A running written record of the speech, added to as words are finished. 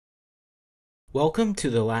Welcome to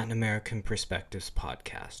the Latin American Perspectives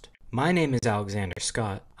podcast. My name is Alexander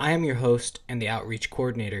Scott. I am your host and the outreach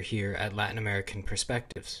coordinator here at Latin American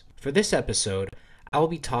Perspectives. For this episode, I will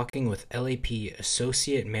be talking with LAP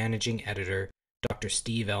Associate Managing Editor Dr.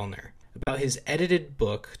 Steve Ellner about his edited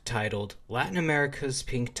book titled Latin America's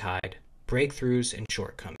Pink Tide, Breakthroughs and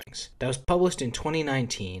Shortcomings, that was published in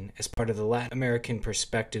 2019 as part of the Latin American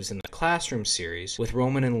Perspectives in the Classroom series with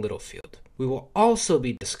Roman and Littlefield. We will also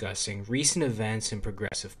be discussing recent events in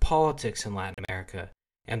progressive politics in Latin America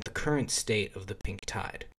and the current state of the pink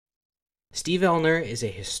tide. Steve Ellner is a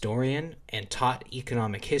historian and taught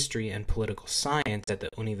economic history and political science at the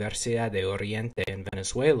Universidad de Oriente in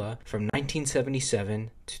Venezuela from 1977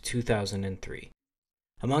 to 2003.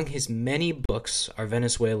 Among his many books are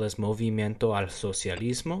Venezuela's Movimiento al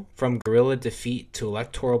Socialismo, From Guerrilla Defeat to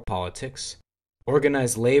Electoral Politics,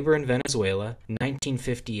 Organized Labor in Venezuela,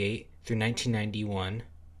 1958 through 1991,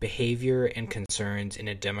 Behavior and Concerns in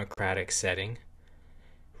a Democratic Setting,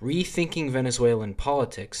 Rethinking Venezuelan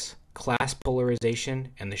Politics, Class Polarization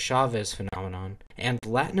and the Chavez Phenomenon, and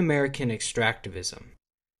Latin American Extractivism.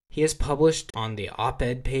 He has published on the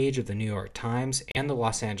op-ed page of the New York Times and the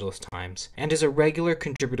Los Angeles Times, and is a regular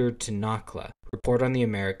contributor to NACLA, Report on the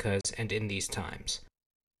Americas and in These Times.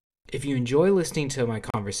 If you enjoy listening to my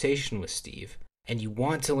conversation with Steve, and you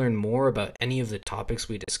want to learn more about any of the topics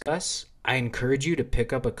we discuss, I encourage you to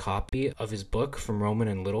pick up a copy of his book from Roman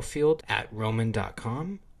and Littlefield at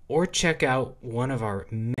roman.com, or check out one of our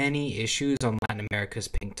many issues on Latin America's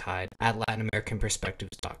Pink Tide at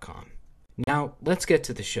latinamericanperspectives.com. Now, let's get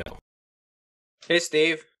to the show. Hey,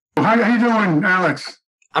 Steve. How you doing, Alex?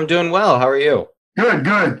 I'm doing well. How are you?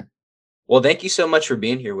 Good. Well, thank you so much for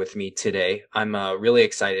being here with me today. I'm really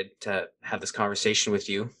excited to have this conversation with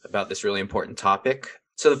you about this really important topic.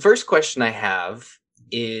 So the first question I have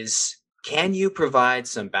is, can you provide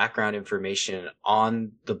some background information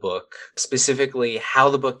on the book, specifically how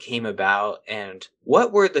the book came about, and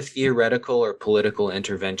what were the theoretical or political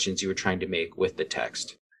interventions you were trying to make with the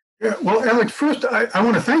text? Yeah, well, Alex, first, I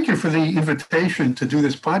want to thank you for the invitation to do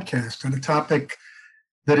this podcast on a topic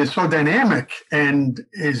that is so dynamic and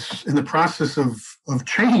is in the process of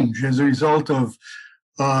change as a result of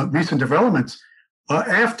recent developments.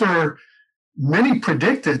 After many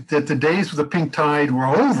predicted that the days of the pink tide were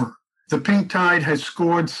over, the pink tide has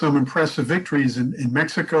scored some impressive victories in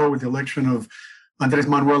Mexico with the election of Andrés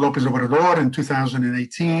Manuel López Obrador in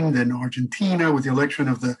 2018, then Argentina with the election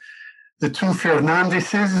of the two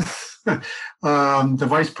Fernandeses, the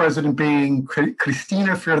vice president being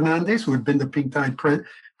Cristina Fernandez, who had been the pink tide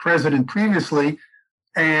president previously,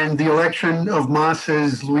 and the election of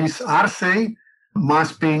Mas's Luis Arce,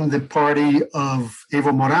 Mas being the party of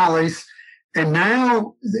Evo Morales. And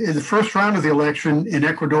now the first round of the election in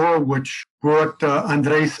Ecuador, which brought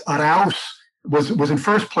Andrés Arauz, was in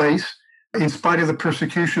first place, in spite of the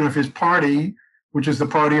persecution of his party, which is the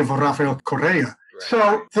party of Rafael Correa. Right.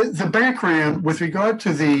 So the background with regard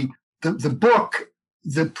to the book,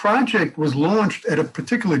 the project was launched at a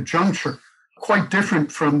particular juncture, quite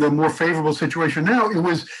different from the more favorable situation now. It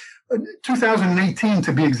was 2018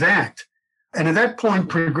 to be exact. And at that point,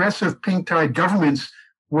 progressive pink tide governments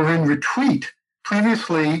were in retreat.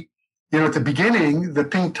 Previously, at the beginning, the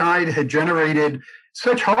pink tide had generated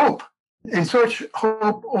such hope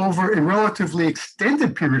over a relatively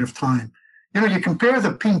extended period of time. You compare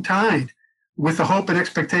the pink tide with the hope and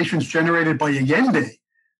expectations generated by Allende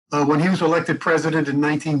when he was elected president in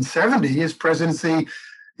 1970. His presidency,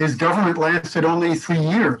 his government lasted only 3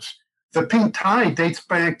 years. The pink tide dates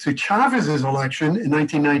back to Chavez's election in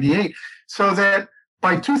 1998, so that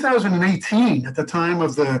by 2018, at the time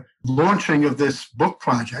of the launching of this book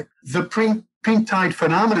project, the pink tide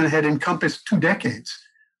phenomenon had encompassed 2 decades.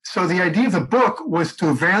 So the idea of the book was to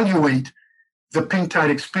evaluate the pink tide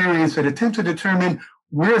experience and attempt to determine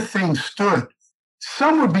where things stood.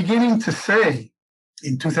 Some were beginning to say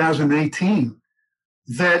in 2018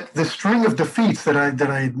 that the string of defeats that I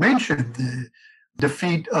had mentioned, the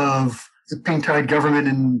defeat of the pink tide government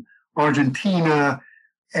in Argentina,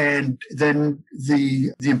 and then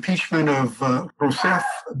the impeachment of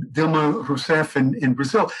Dilma Rousseff in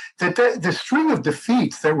Brazil, that the string of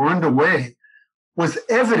defeats that were underway was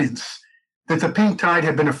evidence that the pink tide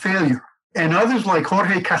had been a failure. And others like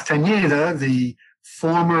Jorge Castañeda, the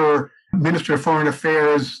former Minister of Foreign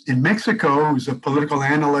Affairs in Mexico, who's a political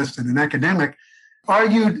analyst and an academic,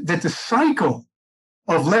 argued that the cycle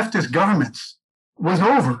of leftist governments was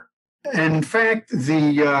over. And in fact,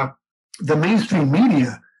 the mainstream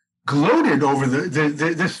media gloated over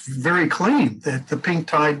this very claim that the pink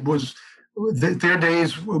tide was, their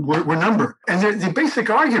days were numbered. And the basic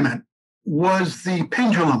argument was the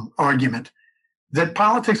pendulum argument, that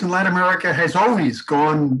politics in Latin America has always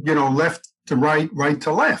gone, left to right, right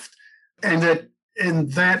to left. And that in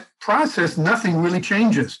that process, nothing really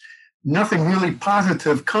changes. Nothing really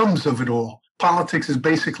positive comes of it all. Politics is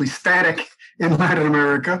basically static in Latin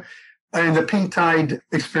America, and the pink tide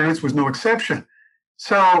experience was no exception.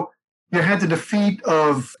 So you had the defeat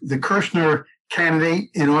of the Kirchner candidate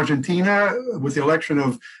in Argentina with the election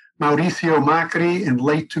of Mauricio Macri in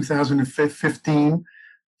late 2015,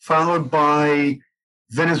 followed by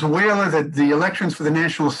Venezuela, the elections for the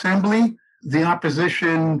National Assembly. The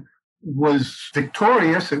opposition was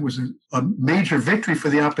victorious. It was a major victory for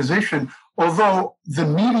the opposition, although the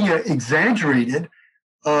media exaggerated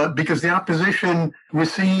because the opposition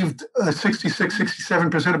received 66,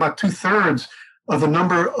 67%, about 2/3 of the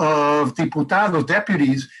number of diputados,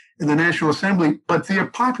 deputies in the National Assembly, but their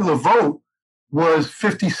popular vote was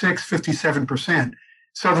 56, 57%.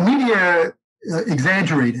 So the media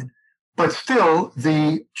exaggerated, but still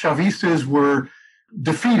the Chavistas were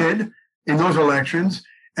defeated in those elections.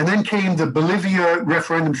 And then came the Bolivia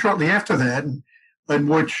referendum shortly after that, in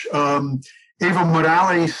which Evo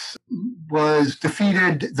Morales was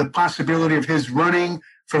defeated. The possibility of his running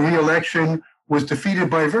for re-election was defeated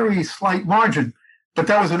by a very slight margin. But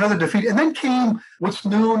that was another defeat. And then came what's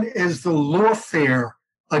known as the lawfare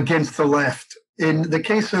against the left. In the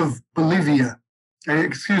case of Bolivia, in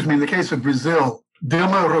the case of Brazil,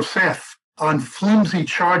 Dilma Rousseff on flimsy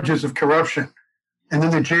charges of corruption. And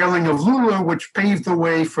then the jailing of Lula, which paved the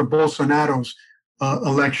way for Bolsonaro's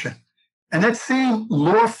election. And that same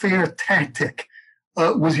lawfare tactic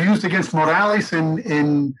was used against Morales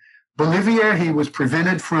in Bolivia. He was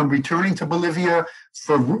prevented from returning to Bolivia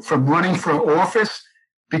from running for office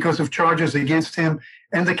because of charges against him.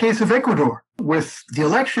 And the case of Ecuador, with the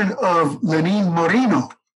election of Lenin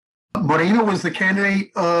Moreno. Moreno was the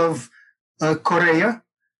candidate of Correa.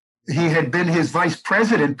 He had been his vice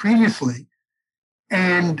president previously.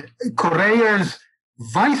 And Correa's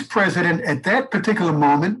vice president at that particular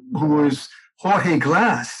moment, who was Jorge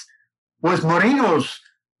Glass, was Moreno's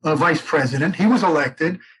vice president. He was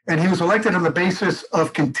elected, and he was elected on the basis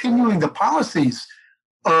of continuing the policies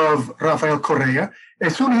of Rafael Correa.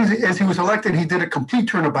 As soon as he was elected, he did a complete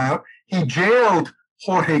turnabout. He jailed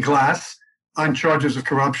Jorge Glass on charges of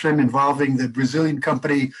corruption involving the Brazilian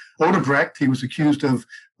company Odebrecht. He was accused of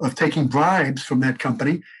taking bribes from that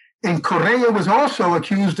company. And Correa was also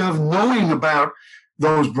accused of knowing about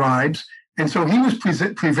those bribes. And so he was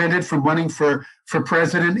prevented from running for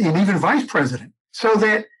president and even vice president. So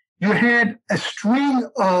that you had a string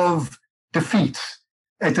of defeats.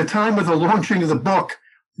 At the time of the launching of the book,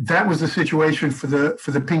 that was the situation for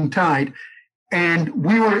the pink tide. And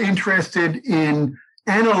we were interested in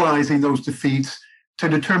analyzing those defeats to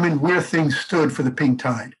determine where things stood for the pink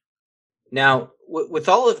tide. Now, with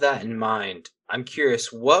all of that in mind, I'm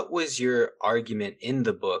curious, what was your argument in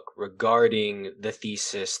the book regarding the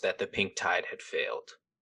thesis that the pink tide had failed?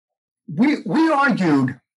 We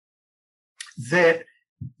argued that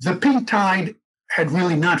the pink tide had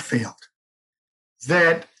really not failed,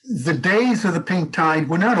 that the days of the pink tide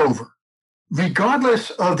were not over. Regardless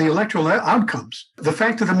of the electoral outcomes, the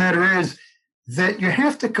fact of the matter is that you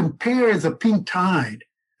have to compare the pink tide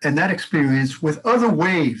and that experience with other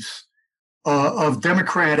waves of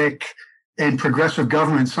democratic and progressive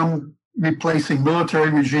government, some replacing military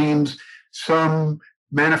regimes, some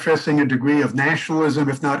manifesting a degree of nationalism,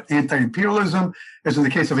 if not anti-imperialism, as in the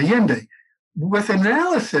case of Allende. With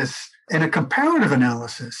analysis and a comparative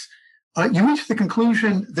analysis, you reach the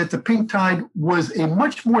conclusion that the pink tide was a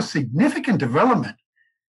much more significant development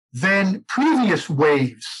than previous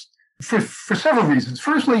waves for several reasons.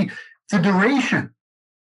 Firstly, the duration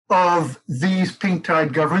of these pink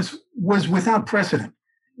tide governments was without precedent.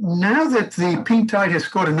 Now that the pink tide has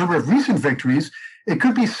scored a number of recent victories, it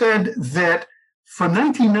could be said that from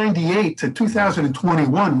 1998 to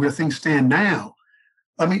 2021, where things stand now,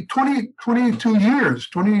 22 years,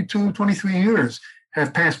 23 years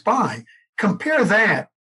have passed by. Compare that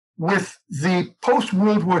with the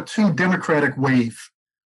post-World War II democratic wave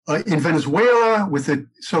in Venezuela with the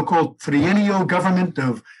so-called triennial government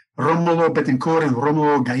of Rómulo Betancourt and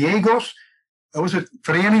Rómulo Gallegos. That was a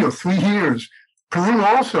triennial, 3 years. Peru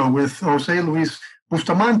also with José Luis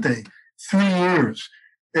Bustamante, 3 years.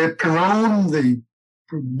 Perón, the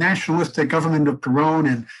nationalistic government of Perón,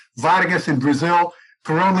 and Vargas in Brazil.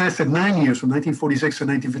 Perón lasted 9 years, from 1946 to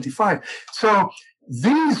 1955. So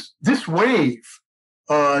this wave,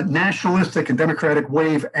 nationalistic and democratic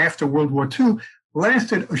wave after World War II,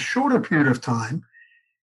 lasted a shorter period of time.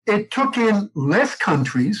 It took in less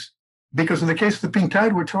countries, because in the case of the pink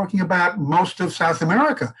tide, we're talking about most of South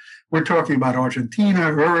America. We're talking about Argentina,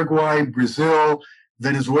 Uruguay, Brazil,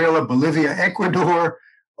 Venezuela, Bolivia, Ecuador,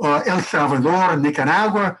 El Salvador,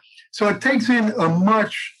 Nicaragua. So it takes in a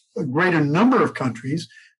much greater number of countries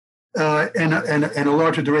and a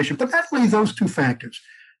larger duration. But not only those two factors,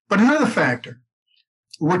 but another factor,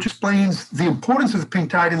 which explains the importance of the pink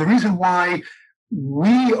tide and the reason why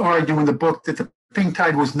we argue in the book that the pink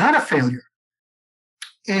tide was not a failure,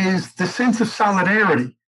 is the sense of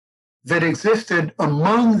solidarity that existed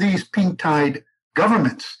among these pink tide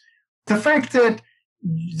governments. The fact that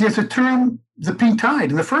there's a term, the pink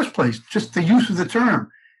tide, in the first place, just the use of the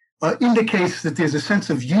term, indicates that there's a sense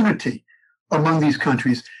of unity among these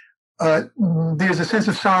countries. There's a sense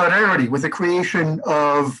of solidarity with the creation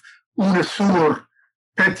of UNASUR,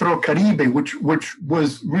 Petro-Caribe, which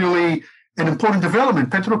was really an important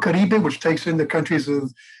development. Petro-Caribe, which takes in the countries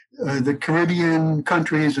of the Caribbean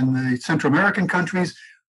countries and the Central American countries,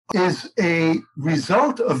 is a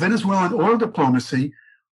result of Venezuelan oil diplomacy,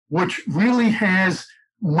 which really has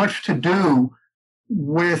much to do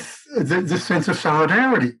with the sense of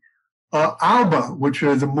solidarity. ALBA, which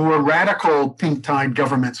are the more radical pink tide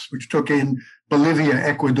governments, which took in Bolivia,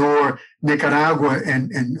 Ecuador, Nicaragua,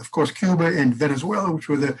 and of course Cuba and Venezuela, which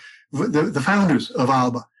were the founders of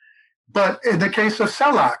ALBA. But in the case of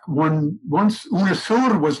CELAC, once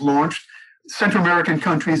UNASUR was launched, Central American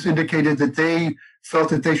countries indicated that they felt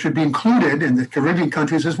that they should be included, in the Caribbean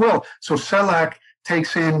countries as well. So CELAC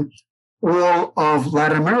takes in all of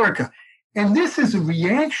Latin America. And this is a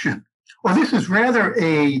reaction, or this is rather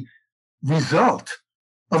a result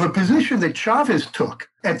of a position that Chavez took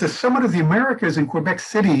at the Summit of the Americas in Quebec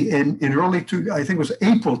City in early, I think it was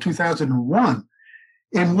April 2001,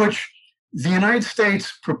 in which the United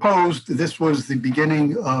States proposed, this was the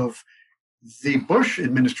beginning of the Bush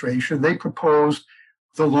administration, they proposed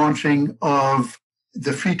the launching of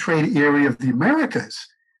the free trade area of the Americas.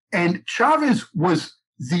 And Chavez was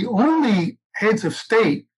the only heads of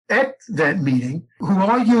state at that meeting who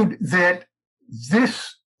argued that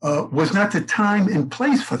this was not the time and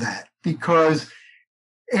place for that, because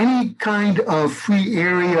any kind of free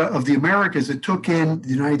area of the Americas that took in the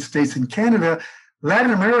United States and Canada,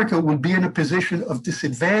 Latin America would be in a position of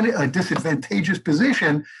a disadvantageous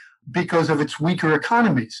position because of its weaker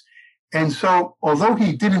economies. And so, although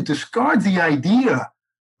he didn't discard the idea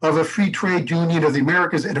of a free trade union of the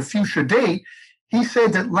Americas at a future date, he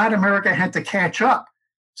said that Latin America had to catch up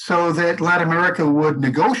so that Latin America would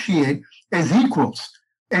negotiate as equals.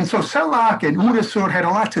 And so CELAC and UNASUR had a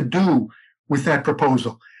lot to do with that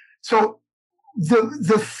proposal. So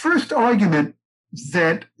the first argument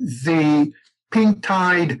that the pink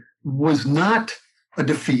tide was not a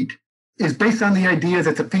defeat is based on the idea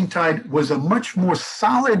that the pink tide was a much more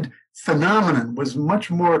solid phenomenon, was much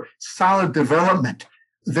more solid development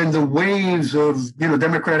than the waves of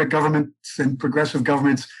democratic governments and progressive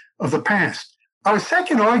governments of the past. Our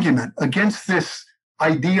second argument against this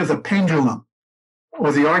idea of the pendulum,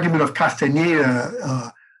 or the argument of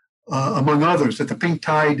Castaneda, among others, that the pink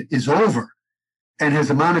tide is over and has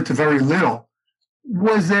amounted to very little,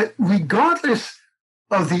 was that regardless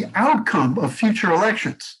of the outcome of future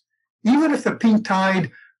elections, even if the pink tide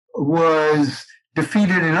was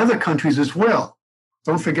defeated in other countries as well,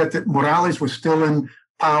 don't forget that Morales was still in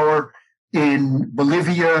power in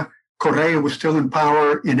Bolivia, Correa was still in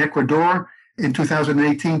power in Ecuador in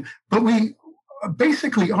 2018, but we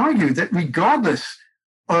basically argued that regardless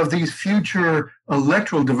of these future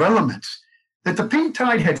electoral developments, that the pink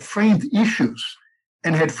tide had framed issues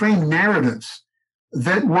and had framed narratives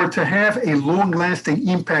that were to have a long-lasting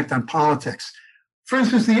impact on politics. For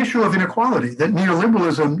instance, the issue of inequality that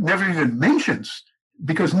neoliberalism never even mentions,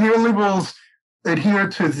 because neoliberals adhere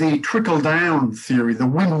to the trickle-down theory, the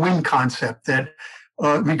win-win concept that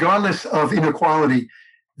regardless of inequality,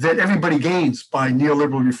 that everybody gains by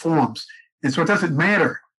neoliberal reforms. And so it doesn't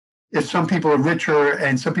matter if some people are richer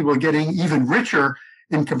and some people are getting even richer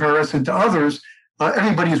in comparison to others,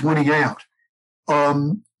 everybody is winning out.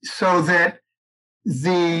 So that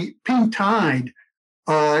the pink tide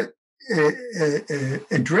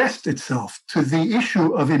addressed itself to the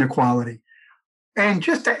issue of inequality. And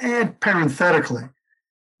just to add parenthetically,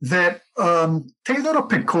 that Teodoro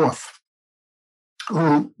Petkov,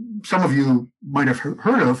 who some of you might have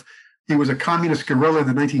heard of, he was a communist guerrilla in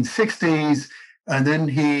the 1960s, and then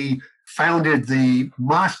he founded the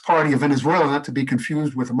MAS Party of Venezuela, not to be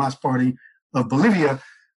confused with the MAS Party of Bolivia,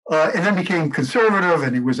 and then became conservative,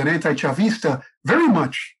 and he was an anti-Chavista, very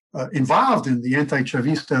much involved in the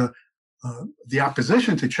anti-Chavista, the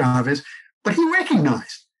opposition to Chavez, but he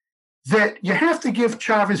recognized that you have to give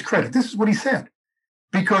Chavez credit. This is what he said,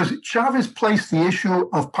 because Chavez placed the issue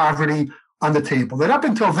of poverty on the table. That up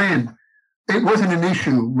until then, it wasn't an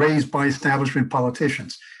issue raised by establishment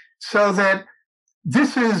politicians. So that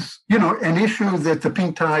this is, an issue that the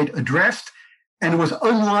pink tide addressed, and it was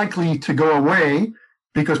unlikely to go away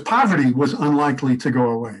because poverty was unlikely to go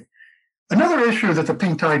away. Another issue that the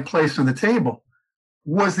pink tide placed on the table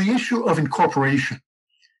was the issue of incorporation.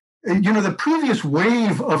 The previous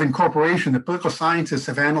wave of incorporation that political scientists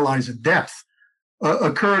have analyzed in depth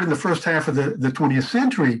occurred in the first half of the 20th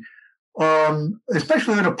century,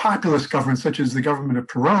 especially under populist governments such as the government of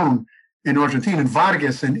Perón in Argentina and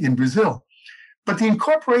Vargas in Brazil. But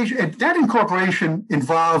that incorporation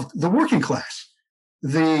involved the working class,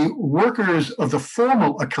 the workers of the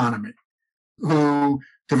formal economy who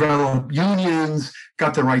developed unions,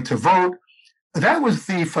 got the right to vote. That was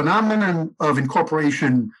the phenomenon of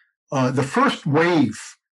incorporation, the first wave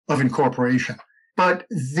of incorporation. But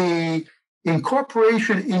the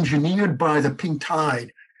incorporation engineered by the pink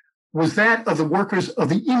tide was that of the workers of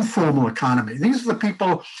the informal economy. These are the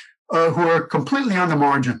people who are completely on the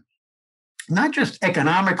margin, not just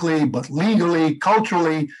economically, but legally,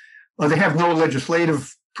 culturally. They have no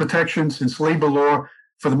legislative protection since labor law,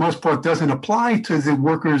 for the most part, doesn't apply to the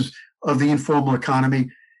workers of the informal economy.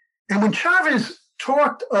 And when Chavez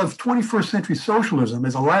talked of 21st century socialism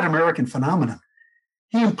as a Latin American phenomenon,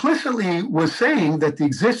 he implicitly was saying that the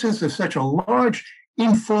existence of such a large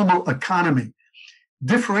informal economy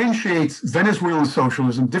differentiates Venezuelan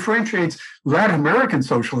socialism, differentiates Latin American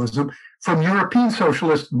socialism from European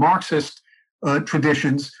socialist Marxist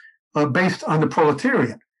traditions based on the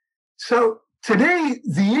proletariat. So today,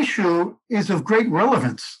 the issue is of great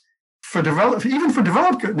relevance even for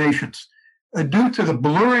developed nations, due to the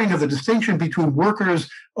blurring of the distinction between workers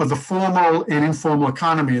of the formal and informal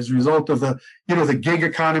economy as a result of the gig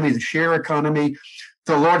economy, the share economy,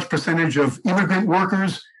 the large percentage of immigrant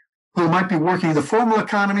workers who might be working in the formal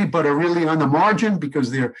economy but are really on the margin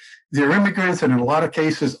because they're immigrants, and in a lot of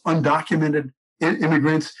cases undocumented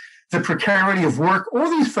immigrants. The precarity of work, all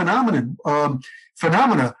these phenomena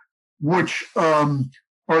which are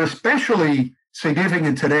especially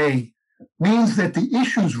significant today, means that the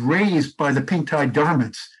issues raised by the pink tide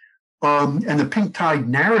governments and the pink tide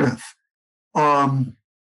narrative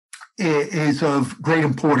is of great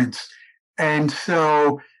importance. And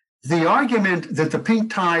so the argument that the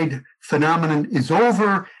pink tide phenomenon is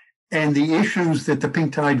over and the issues that the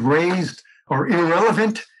pink tide raised are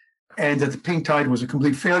irrelevant and that the pink tide was a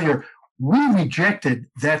complete failure, we rejected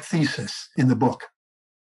that thesis in the book.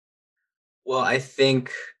 Well, I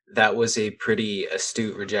think that was a pretty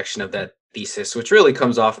astute rejection of that thesis, which really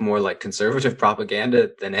comes off more like conservative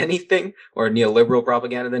propaganda than anything, or neoliberal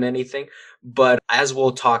propaganda than anything. But as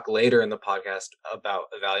we'll talk later in the podcast about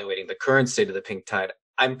evaluating the current state of the pink tide,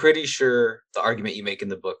 I'm pretty sure the argument you make in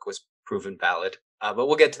the book was proven valid. But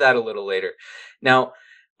we'll get to that a little later. Now,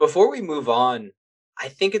 before we move on, I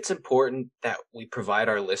think it's important that we provide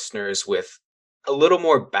our listeners with a little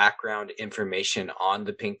more background information on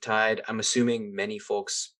the pink tide. I'm assuming many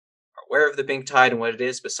folks are aware of the pink tide and what it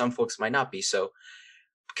is, but some folks might not be. So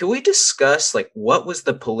can we discuss what was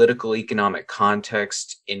the political economic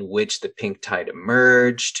context in which the pink tide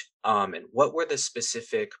emerged? And what were the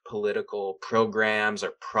specific political programs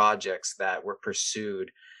or projects that were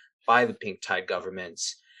pursued by the pink tide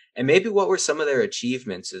governments? And maybe what were some of their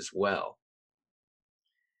achievements as well?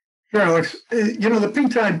 Sure, Alex. The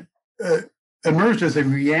pink tide emerged as a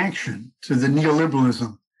reaction to the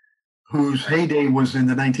neoliberalism whose heyday was in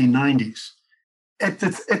the 1990s. At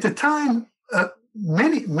the time,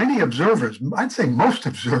 many observers, I'd say most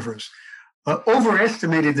observers,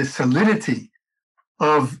 overestimated the solidity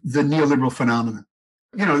of the neoliberal phenomenon.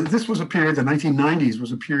 This was a period, the 1990s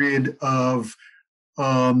was a period of,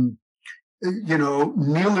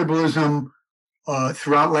 neoliberalism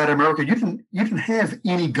throughout Latin America. You didn't have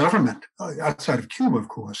any government outside of Cuba, of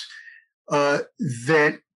course,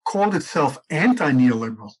 that called itself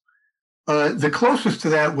anti-neoliberal. The closest to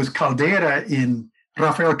that was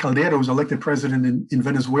Rafael Caldera was elected president in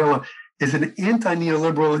Venezuela as an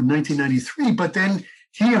anti-neoliberal in 1993, but then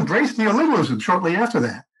he embraced neoliberalism shortly after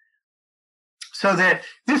that. So that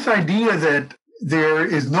this idea that there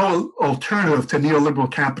is no alternative to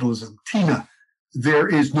neoliberal capitalism, TINA, there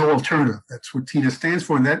is no alternative. That's what TINA stands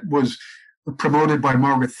for, and that was promoted by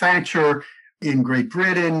Margaret Thatcher in Great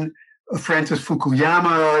Britain, Francis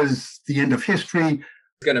Fukuyama's The End of History. I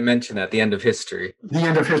was going to mention that, The End of History. The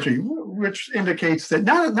End of History, which indicates that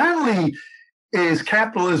not only is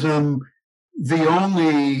capitalism the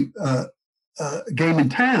only game in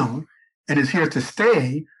town and is here to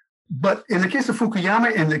stay, but in the case of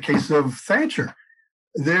Fukuyama, in the case of Thatcher,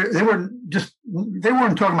 they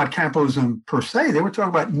weren't talking about capitalism per se. They were talking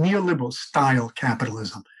about neoliberal style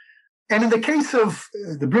capitalism. And in the case of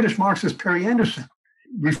the British Marxist Perry Anderson,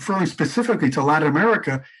 referring specifically to Latin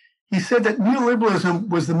America, he said that neoliberalism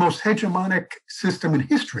was the most hegemonic system in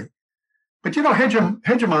history. But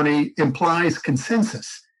hegemony implies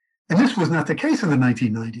consensus. And this was not the case in the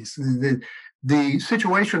 1990s. The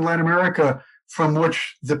situation in Latin America from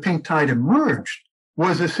which the pink tide emerged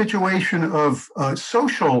was a situation of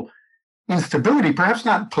social instability, perhaps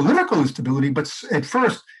not political instability, but at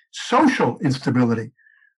first social instability.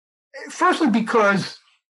 Firstly, because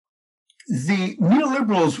the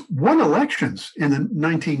neoliberals won elections in the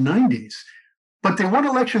 1990s, but they won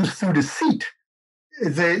elections through deceit.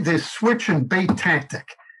 The switch and bait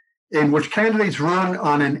tactic, in which candidates run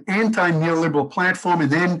on an anti-neoliberal platform and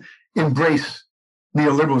then embrace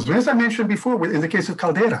neoliberalism. As I mentioned before, in the case of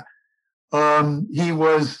Caldera, he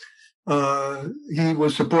was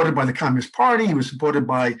supported by the Communist Party. He was supported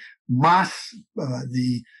by MAS,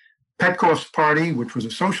 the Petkov's party, which was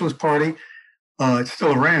a socialist party. It's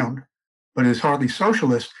still around, but it's hardly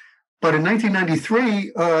socialist. But in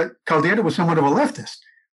 1993, Caldera was somewhat of a leftist,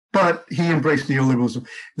 but he embraced neoliberalism.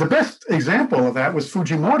 The best example of that was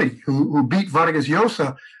Fujimori, who beat Vargas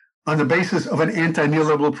Llosa on the basis of an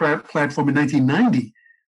anti-neoliberal platform in 1990,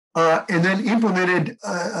 and then implemented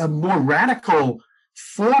a more radical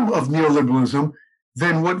form of neoliberalism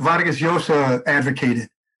than what Vargas Llosa advocated.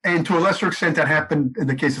 And to a lesser extent, that happened in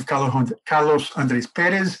the case of Carlos Andres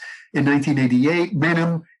Perez in 1988,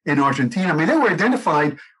 Menem in Argentina. I mean, they were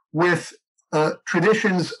identified with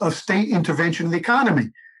traditions of state intervention in the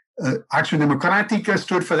economy. Acción Democrática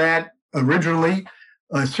stood for that originally.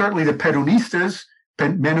 Certainly the Peronistas,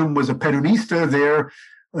 Menem was a Peronista there.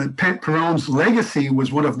 Perón's legacy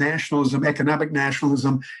was one of nationalism, economic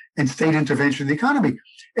nationalism, and state intervention in the economy.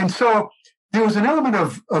 And so there was an element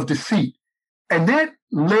of deceit. And that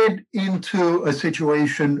led into a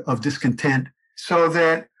situation of discontent, so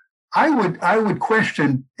that I would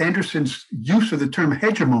question Anderson's use of the term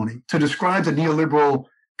hegemony to describe the neoliberal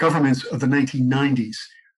governments of the 1990s.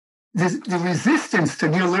 The resistance to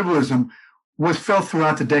neoliberalism was felt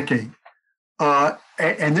throughout the decade.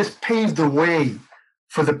 And this paved the way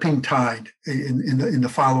for the pink tide in the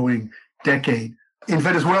following decade. In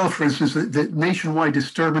Venezuela, for instance, the nationwide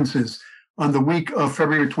disturbances on the week of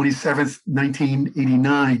February 27th,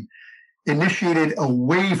 1989, initiated a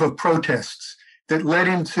wave of protests that led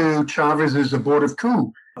into Chavez's abortive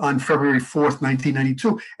coup on February 4th,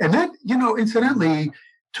 1992. And that, incidentally,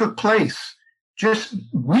 took place just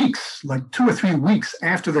weeks, like 2 or 3 weeks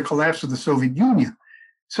after the collapse of the Soviet Union.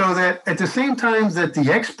 So that at the same time that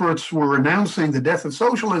the experts were announcing the death of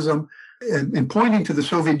socialism and pointing to the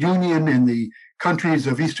Soviet Union and the countries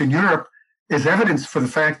of Eastern Europe as evidence for the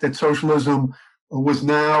fact that socialism was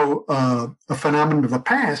now a phenomenon of the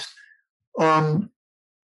past, and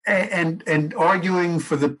arguing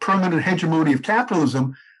for the permanent hegemony of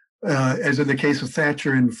capitalism, as in the case of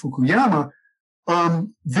Thatcher and Fukuyama,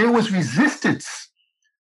 there was resistance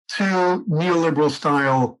to neoliberal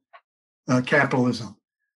style capitalism.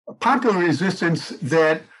 A popular resistance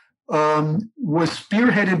that was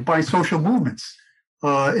spearheaded by social movements.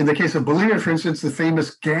 In the case of Bolivia, for instance, the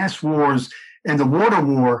famous gas wars and the water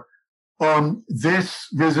war, this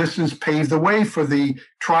resistance paved the way for the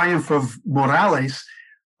triumph of Morales.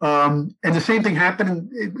 And the same thing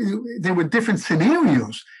happened. There were different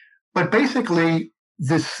scenarios, but basically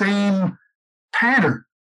the same pattern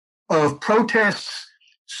of protests,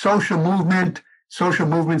 social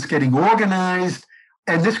movements getting organized,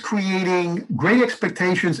 and this creating great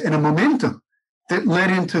expectations and a momentum that led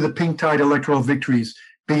into the pink tide electoral victories,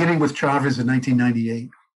 beginning with Chavez in 1998.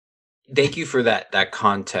 Thank you for that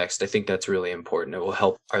context. I think that's really important. It will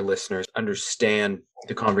help our listeners understand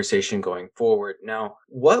the conversation going forward. Now,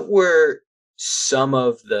 what were some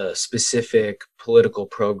of the specific political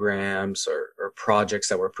programs or projects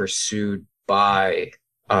that were pursued by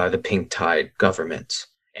the pink tide governments?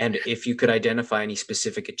 And if you could identify any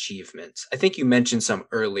specific achievements. I think you mentioned some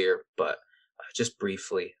earlier, but just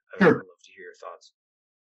briefly, I would love to hear your thoughts.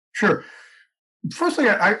 Sure. Firstly,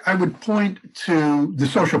 I would point to the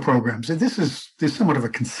social programs. And there's somewhat of a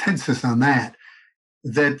consensus on that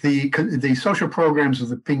the social programs of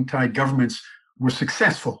the pink tide governments were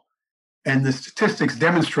successful. And the statistics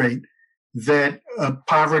demonstrate that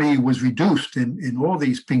poverty was reduced in all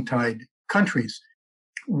these pink tide countries.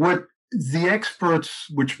 What many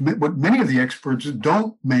of the experts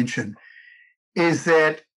don't mention is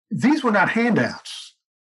that these were not handouts.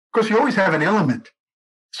 Of course, you always have an element.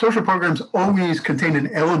 Social programs always contain an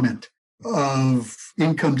element of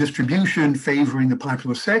income distribution favoring the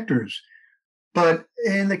popular sectors. But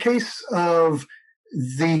in the case of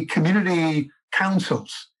the community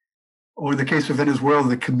councils, or in the case of Venezuela,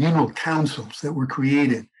 the communal councils that were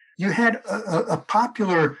created, you had a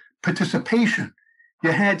popular participation.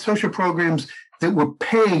 You had social programs that were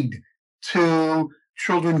paid to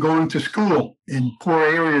children going to school in poor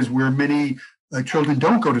areas where many children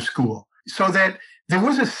don't go to school. So that there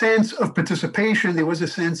was a sense of participation, there was a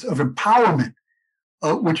sense of empowerment,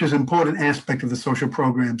 which is an important aspect of the social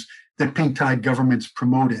programs that pink tide governments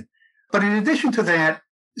promoted. But in addition to that,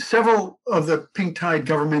 several of the pink tide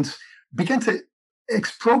governments began to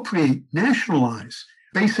expropriate, nationalize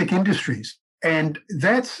basic industries. And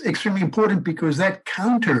that's extremely important because that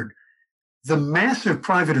countered the massive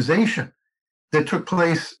privatization that took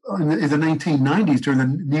place in the 1990s during the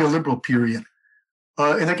neoliberal period.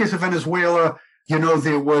 In the case of Venezuela,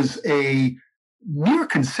 there was a near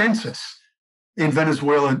consensus in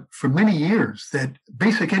Venezuela for many years that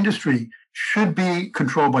basic industry should be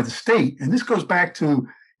controlled by the state. And this goes back to,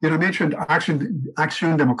 I mentioned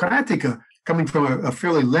Acción Democrática, coming from a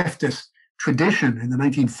fairly leftist tradition in the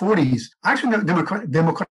 1940s. Acción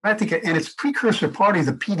Democrática and its precursor party,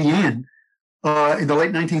 the PDN, in the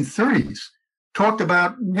late 1930s, talked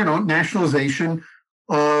about, nationalization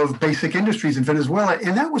of basic industries in Venezuela.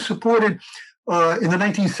 And that was supported in the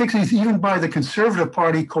 1960s, even by the conservative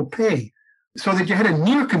party, COPE, so that you had a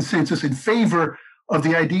near consensus in favor of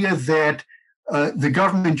the idea that the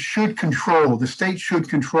government should control, the state should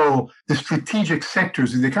control the strategic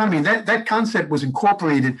sectors of the economy. And that concept was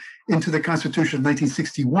incorporated into the Constitution of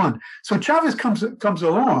 1961. So Chavez comes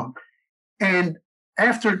along, and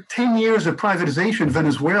after 10 years of privatization in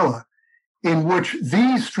Venezuela, in which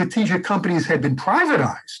these strategic companies had been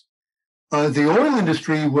privatized, the oil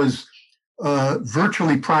industry was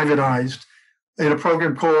virtually privatized in a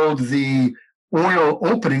program called the oil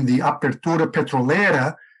opening, the Apertura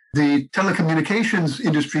Petrolera. The telecommunications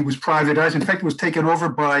industry was privatized. In fact, it was taken over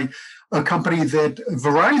by a company that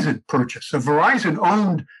Verizon purchased. So Verizon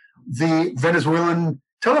owned the Venezuelan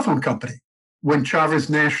telephone company when Chavez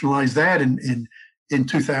nationalized that in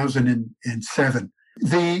 2007.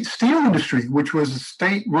 The steel industry, which was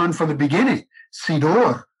state-run from the beginning,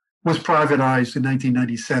 Sidor, was privatized in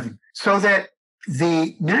 1997. So that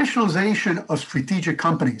the nationalization of strategic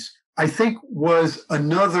companies, I think, was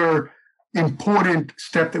another important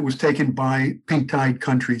step that was taken by pink tide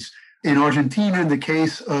countries. In Argentina, in the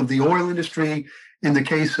case of the oil industry, in the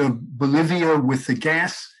case of Bolivia with the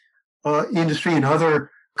gas industry, and other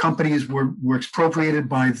companies were expropriated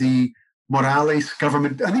by the Morales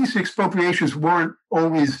government. And these expropriations weren't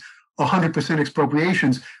always 100%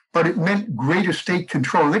 expropriations, but it meant greater state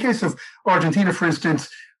control. In the case of Argentina, for instance,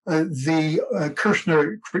 the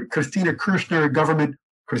Cristina Kirchner government,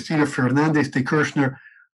 Cristina Fernandez de Kirchner,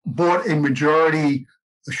 bought a majority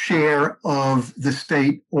share of the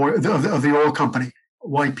state or of the oil company,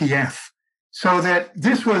 YPF. So that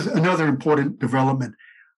this was another important development.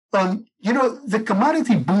 The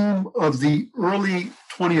commodity boom of the early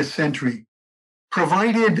 20th century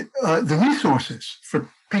provided the resources for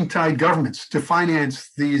pink tide governments to finance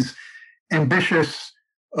these ambitious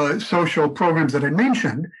social programs that I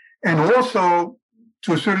mentioned, and also,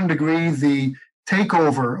 to a certain degree, the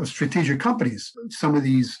takeover of strategic companies. Some of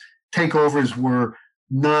these takeovers were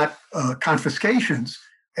not confiscations,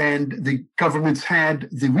 and the governments had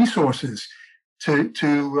the resources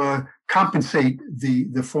to compensate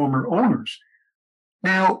the former owners.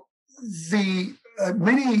 Now, the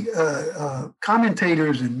many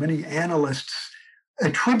commentators and many analysts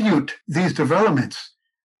attribute these developments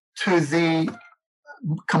to the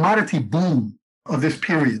commodity boom of this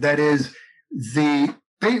period. That is, the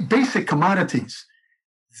basic commodities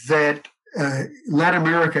that Latin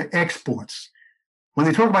America exports. When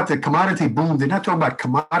they talk about the commodity boom, they're not talking about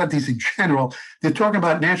commodities in general. They're talking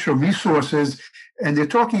about natural resources, and they're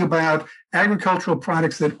talking about agricultural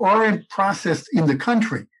products that aren't processed in the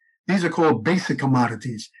country. These are called basic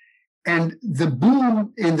commodities. And the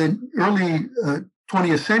boom in the early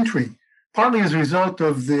 20th century, partly as a result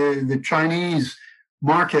of the Chinese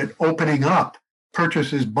market opening up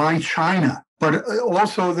purchases by China, but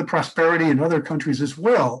also the prosperity in other countries as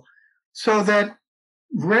well, so that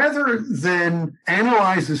rather than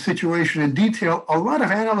analyze the situation in detail, a lot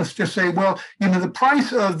of analysts just say, well, the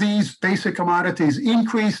price of these basic commodities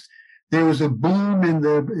increased. There was a boom in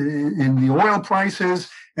the oil prices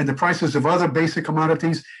and the prices of other basic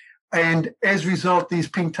commodities. And as a result, these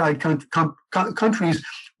pink tide countries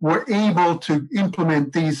were able to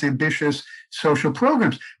implement these ambitious social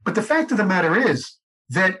programs. But the fact of the matter is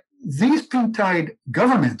that these pink tide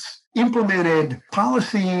governments implemented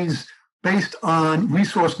policies based on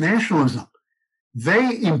resource nationalism.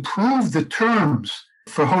 they improved the terms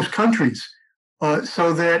for host countries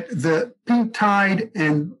so that the pink tide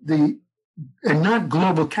and not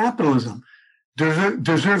global capitalism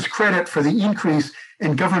deserves credit for the increase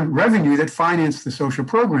in government revenue that financed the social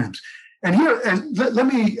programs. And here, let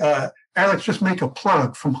me, Alex, just make a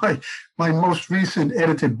plug for my most recent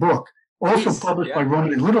edited book, also published by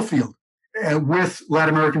Rowman and Littlefield, with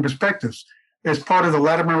Latin American Perspectives, as part of the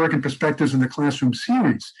Latin American Perspectives in the Classroom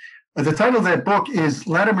series. The title of that book is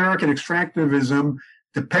Latin American Extractivism,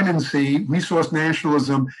 Dependency, Resource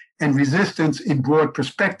Nationalism, and Resistance in Broad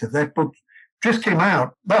Perspective. That book just came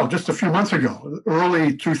out, well, just a few months ago,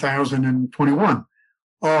 early 2021.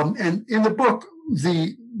 And in the book,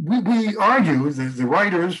 we argue, the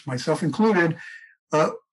writers, myself included,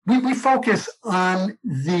 we focus on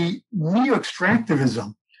the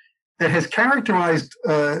neo-extractivism that has characterized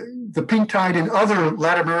the pink tide in other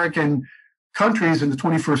Latin American countries in the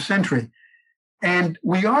 21st century. And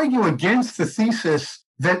we argue against the thesis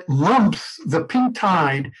that lumps the pink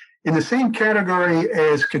tide in the same category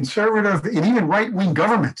as conservative and even right-wing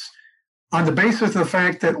governments on the basis of the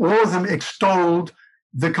fact that all of them extolled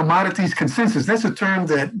the commodities consensus. That's a term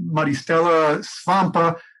that Maristela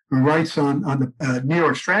Svampa, who writes on the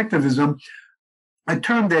neo-extractivism, a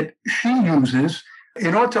term that she uses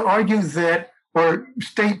in order to argue that, or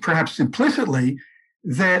state perhaps implicitly,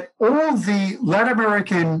 that all the Latin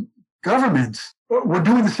American governments were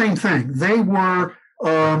doing the same thing. They were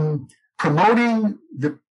promoting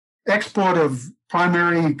the export of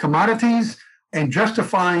primary commodities and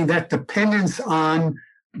justifying that dependence on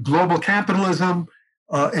global capitalism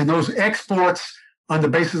and those exports on the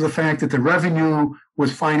basis of the fact that the revenue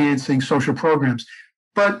was financing social programs.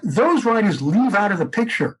 But those writers leave out of the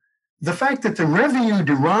picture the fact that the revenue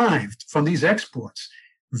derived from these exports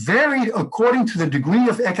varied according to the degree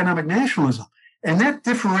of economic nationalism. And that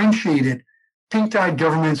differentiated pink tide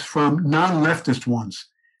governments from non-leftist ones.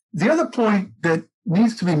 The other point that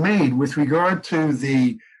needs to be made with regard to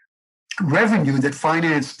the revenue that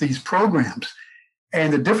financed these programs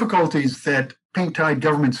and the difficulties that pink tide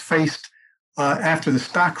governments faced after the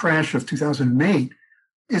stock crash of 2008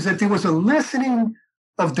 is that there was a lessening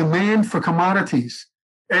of demand for commodities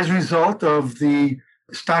as a result of the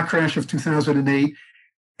stock crash of 2008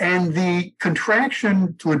 and the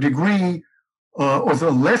contraction to a degree or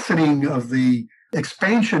the lessening of the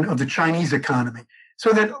expansion of the Chinese economy.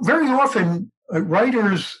 So that very often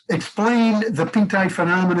writers explain the pink tide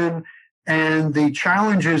phenomenon and the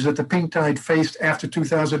challenges that the pink tide faced after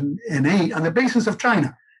 2008 on the basis of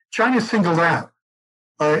China. China is singled out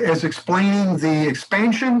as explaining the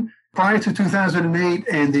expansion prior to 2008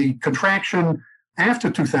 and the contraction after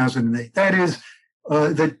 2008. That is,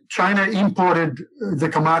 that China imported the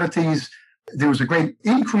commodities. There was a great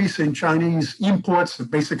increase in Chinese imports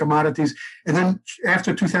of basic commodities. And then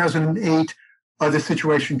after 2008, the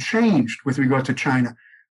situation changed with regard to China.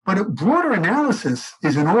 But a broader analysis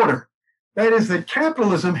is in order. That is that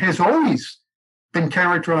capitalism has always been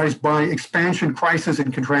characterized by expansion, crisis,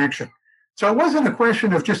 and contraction. So it wasn't a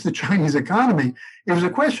question of just the Chinese economy. It was a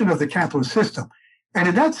question of the capitalist system. And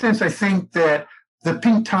in that sense, I think that the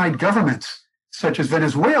pink tide governments, such as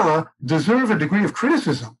Venezuela, deserve a degree of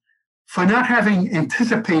criticism for not having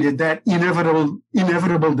anticipated that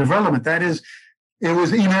inevitable development. That is, it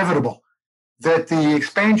was inevitable that the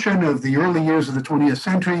expansion of the early years of the 20th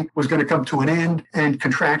century was going to come to an end and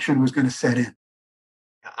contraction was going to set in.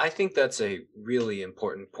 I think that's a really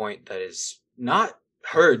important point that is not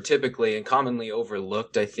heard typically and commonly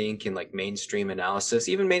overlooked, I think, in like mainstream analysis,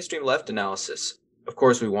 even mainstream left analysis. Of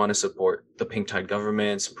course, we want to support the pink tide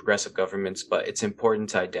governments, progressive governments, but it's important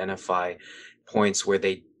to identify points where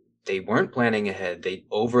they weren't planning ahead. They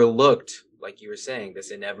overlooked, like you were saying,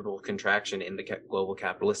 this inevitable contraction in the global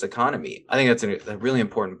capitalist economy. I think that's a really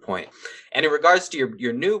important point. And in regards to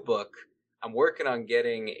your new book, I'm working on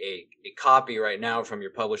getting a copy right now from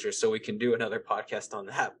your publisher so we can do another podcast on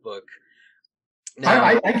that book. Now,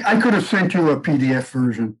 I could have sent you a PDF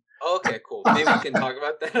version. Okay, cool. Maybe we can talk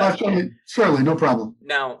about that. Certainly, no problem.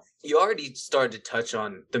 Now, you already started to touch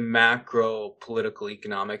on the macro political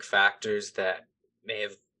economic factors that may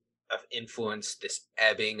have influenced this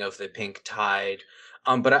ebbing of the pink tide.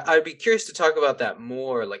 But I'd be curious to talk about that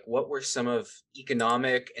more. Like, what were some of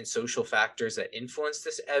economic and social factors that influenced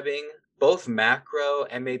this ebbing, both macro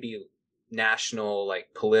and maybe national, like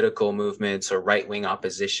political movements or right-wing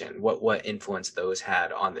opposition? What influence those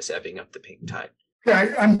had on this ebbing of the pink tide?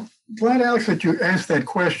 Yeah, I'm glad, Alex, that you asked that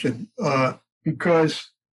question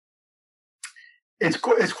because it's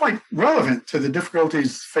quite relevant to the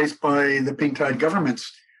difficulties faced by the pink tide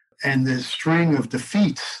governments and the string of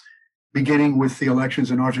defeats beginning with the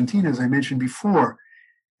elections in Argentina, as I mentioned before.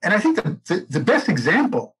 And I think the best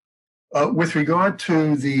example with regard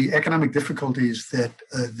to the economic difficulties that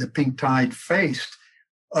the pink tide faced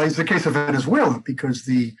is the case of Venezuela, because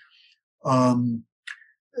the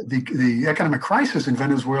economic crisis in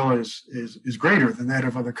Venezuela is greater than that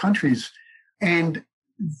of other countries. And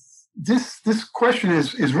this question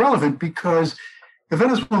is relevant because the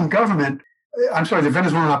Venezuelan government, the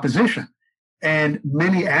Venezuelan opposition, and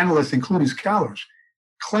many analysts, including scholars,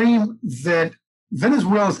 claim that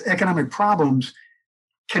Venezuela's economic problems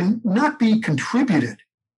cannot be contributed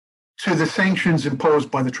to the sanctions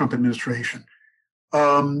imposed by the Trump administration,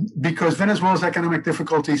 because Venezuela's economic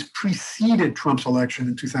difficulties preceded Trump's election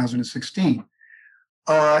in 2016.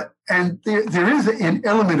 And there is an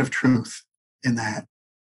element of truth in that,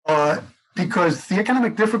 because the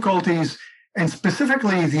economic difficulties, and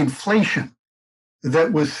specifically the inflation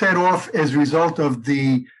that was set off as a result of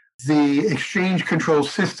the exchange control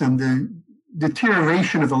system, the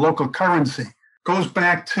deterioration of the local currency, goes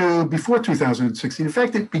back to before 2016. In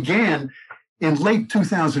fact, it began in late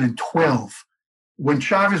 2012 when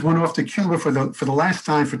Chavez went off to Cuba for the last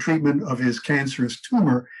time for treatment of his cancerous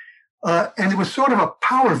tumor. And there was sort of a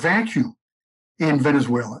power vacuum in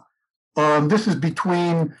Venezuela. This is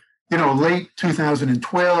between late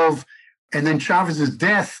 2012 and then Chavez's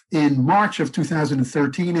death in March of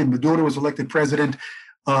 2013, and Maduro was elected president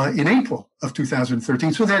in April of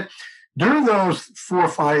 2013. So that during those 3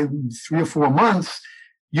 or 4 months,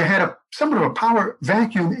 you had somewhat of a power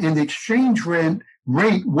vacuum, and the exchange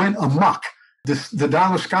rate went amok. The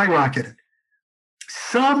dollar skyrocketed.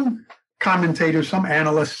 Some commentators, some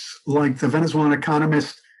analysts, like the Venezuelan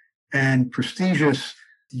economist and prestigious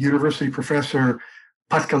university professor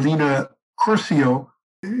Pascalina Curcio,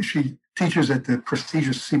 she teaches at the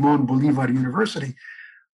prestigious Simon Bolivar University,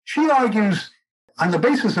 she argues, on the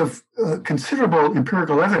basis of considerable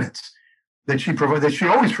empirical evidence that she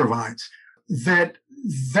always provides, that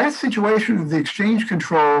situation of the exchange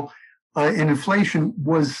control and inflation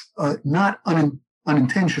was not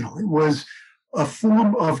unintentional. It was a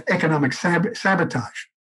form of economic sabotage.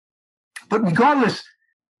 But regardless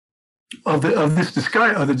of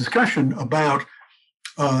the discussion about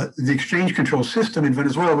the exchange control system in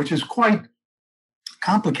Venezuela, which is quite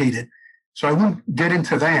complicated, so I won't get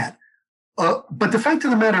into that. But the fact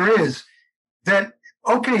of the matter is that,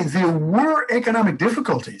 okay, there were economic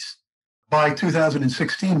difficulties by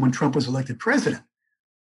 2016 when Trump was elected president,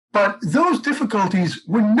 but those difficulties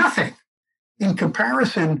were nothing in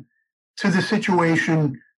comparison to the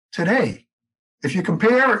situation today. If you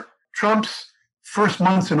compare Trump's first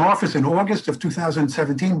months in office in August of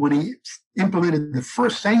 2017, when he implemented the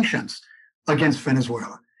first sanctions against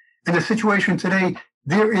Venezuela, and the situation today,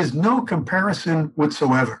 there is no comparison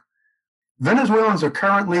whatsoever. Venezuelans are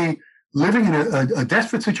currently living in a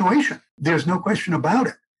desperate situation. There's no question about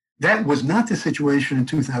it. That was not the situation in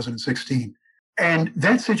 2016. And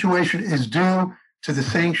that situation is due to the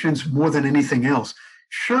sanctions more than anything else.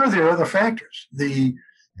 Sure, there are other factors. The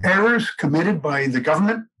errors committed by the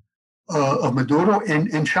government of Maduro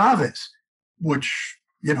and Chavez, which,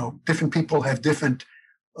 different people have different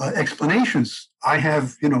explanations. I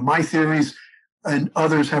have, my theories, and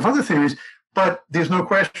others have other theories, but there's no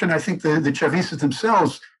question. I think the Chavistas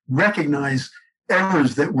themselves recognize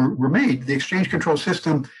errors that were made. The exchange control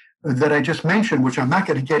system that I just mentioned, which I'm not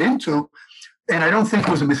going to get into, and I don't think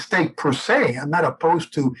it was a mistake per se. I'm not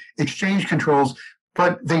opposed to exchange controls,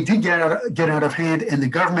 but they did get out of hand, and the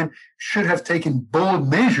government should have taken bold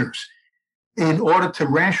measures in order to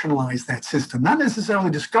rationalize that system. Not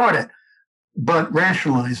necessarily discard it, but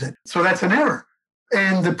rationalize it. So that's an error.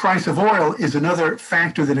 And the price of oil is another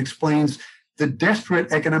factor that explains the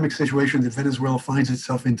desperate economic situation that Venezuela finds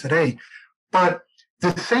itself in today. But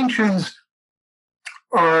the sanctions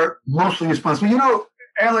are mostly responsible.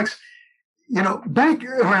 Alex, back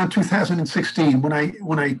around 2016,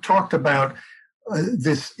 when I talked about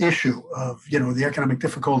this issue of, the economic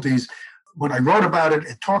difficulties, when I wrote about it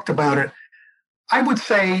and talked about it, I would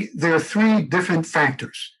say there are 3 different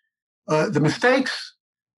factors. The mistakes,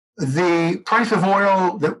 the price of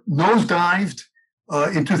oil that nosedived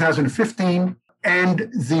in 2015, and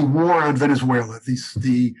the war on Venezuela,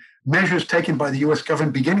 the measures taken by the U.S.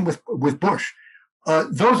 government, beginning with Bush.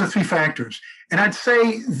 Those are 3 factors. And I'd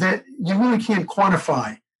say that you really can't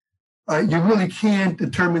quantify, you really can't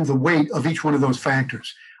determine the weight of each one of those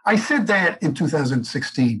factors. I said that in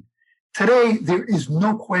 2016. Today, there is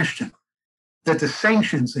no question that the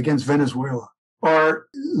sanctions against Venezuela are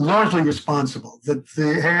largely responsible, that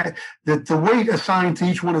the weight assigned to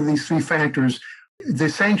each one of these 3 factors, the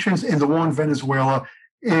sanctions and the war in Venezuela,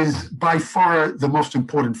 is by far the most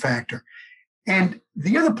important factor. And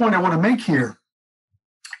the other point I want to make here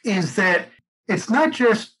is that it's not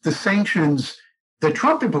just the sanctions that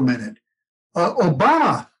Trump implemented.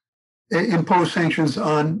 Obama imposed sanctions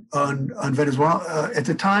on Venezuela at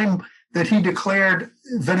the time that he declared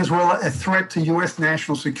Venezuela a threat to U.S.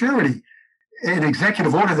 national security, an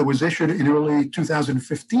executive order that was issued in early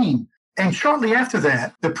 2015. And shortly after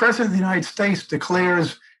that, the President of the United States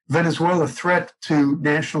declares Venezuela a threat to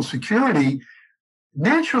national security.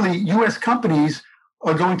 Naturally, U.S. companies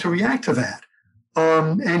are going to react to that.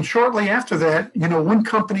 And shortly after that, one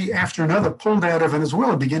company after another pulled out of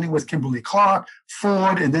Venezuela, beginning with Kimberly-Clark,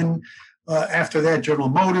 Ford, and then after that, General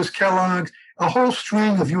Motors, Kellogg's, a whole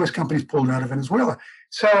string of U.S. companies pulled out of Venezuela.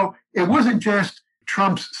 So it wasn't just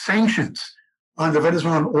Trump's sanctions on the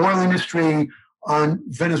Venezuelan oil industry, on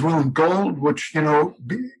Venezuelan gold, which,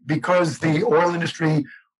 because the oil industry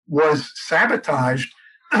was sabotaged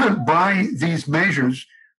by these measures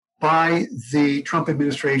by the Trump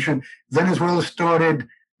administration. Venezuela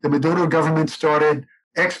the Maduro government started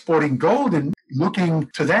exporting gold and looking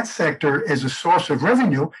to that sector as a source of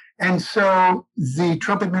revenue. And so the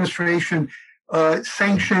Trump administration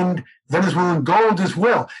sanctioned Venezuelan gold as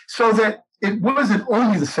well. So that it wasn't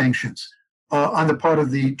only the sanctions on the part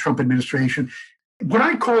of the Trump administration. What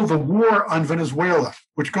I call the war on Venezuela,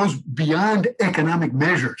 which goes beyond economic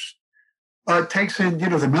measures, takes in,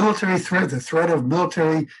 the military threat, the threat of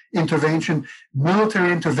military intervention in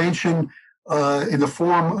the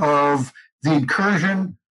form of the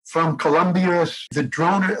incursion from Colombia, the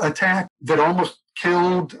drone attack that almost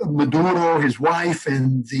killed Maduro, his wife,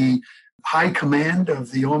 and the high command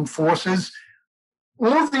of the armed forces.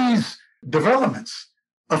 All these developments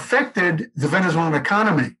affected the Venezuelan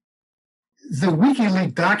economy. The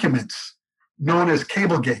WikiLeaks documents, known as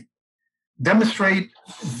Cablegate, demonstrate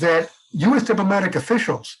that U.S. diplomatic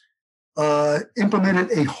officials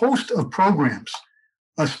implemented a host of programs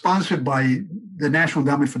sponsored by the National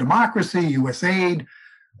Endowment for Democracy, USAID,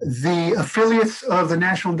 the affiliates of the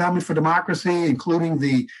National Endowment for Democracy, including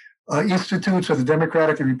the institutes of the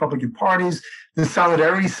Democratic and Republican parties, the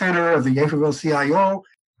Solidarity Center of the AFL-CIO.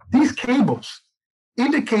 These cables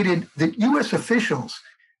indicated that U.S. officials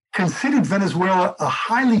considered Venezuela a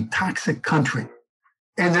highly toxic country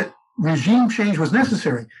and that regime change was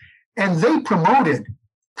necessary. And they promoted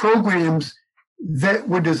programs that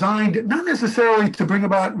were designed not necessarily to bring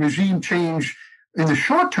about regime change in the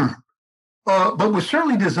short term, but were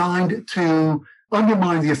certainly designed to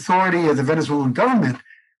undermine the authority of the Venezuelan government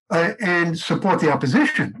and support the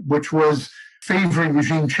opposition, which was favoring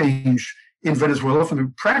regime change in Venezuela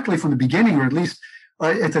practically from the beginning, or at least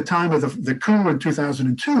at the time of the coup in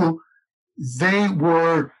 2002. They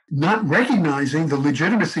were not recognizing the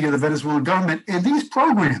legitimacy of the Venezuelan government. And these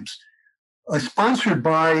programs, sponsored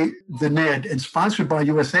by the NED and sponsored by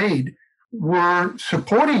USAID, were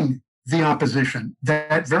supporting the opposition,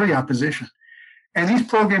 that very opposition. And these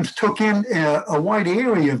programs took in a wide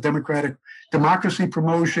area of democracy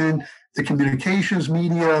promotion, the communications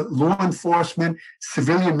media, law enforcement,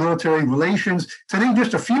 civilian military relations, to name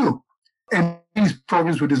just a few. And these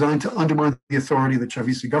programs were designed to undermine the authority of the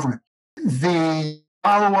Chavista government. The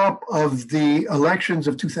follow-up of the elections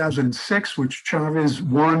of 2006, which Chavez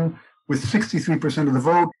won with 63% of the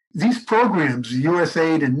vote, these programs,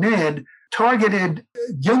 USAID and NED, targeted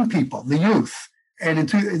young people, the youth. And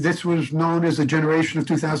this was known as the generation of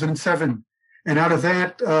 2007. And out of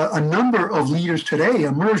that, a number of leaders today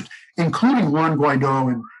emerged, including Juan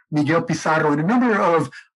Guaido and Miguel Pizarro and a number of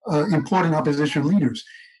important opposition leaders.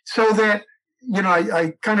 So that,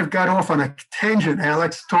 I kind of got off on a tangent,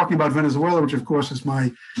 Alex, talking about Venezuela, which of course is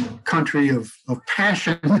my country of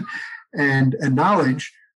passion and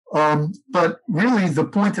knowledge. But really the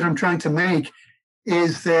point that I'm trying to make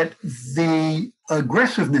is that the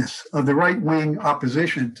aggressiveness of the right-wing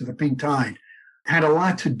opposition to the pink tide had a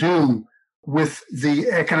lot to do with the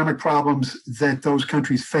economic problems that those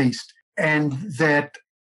countries faced, and that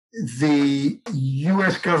the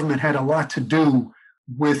U.S. government had a lot to do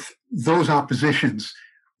with those oppositions.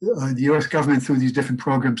 The U.S. government, through these different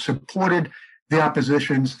programs, supported the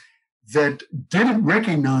oppositions that didn't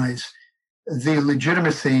recognize the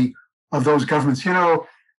legitimacy of those governments.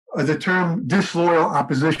 The term disloyal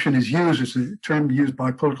opposition is used. It's a term used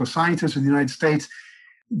by political scientists in the United States.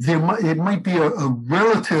 It might be a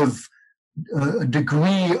relative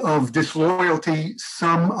degree of disloyalty.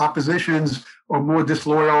 Some oppositions are more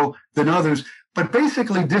disloyal than others. But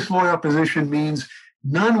basically, disloyal opposition means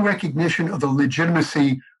non-recognition of the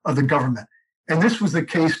legitimacy of the government. And this was the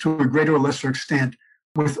case to a greater or lesser extent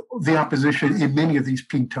with the opposition in many of these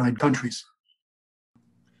pink tide countries.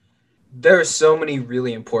 There are so many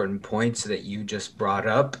really important points that you just brought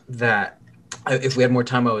up that if we had more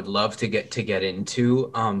time, I would love to get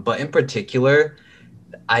into. But in particular,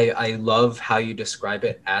 I love how you describe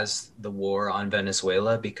it as the war on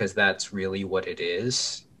Venezuela, because that's really what it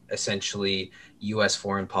is. Essentially, U.S.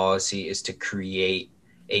 foreign policy is to create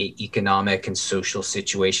a economic and social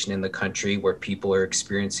situation in the country where people are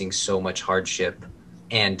experiencing so much hardship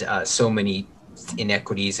and so many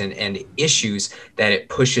inequities and issues that it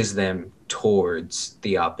pushes them towards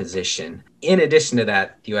the opposition. In addition to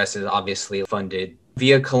that, the U.S. has obviously funded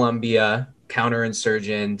via Colombia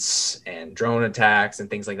counterinsurgents and drone attacks and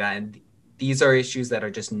things like that. And these are issues that are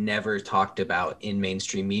just never talked about in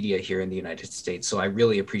mainstream media here in the United States. So I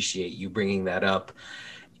really appreciate you bringing that up.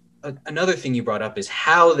 Another thing you brought up is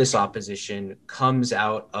how this opposition comes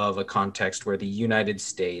out of a context where the United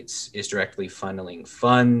States is directly funneling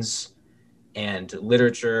funds and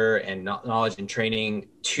literature and knowledge and training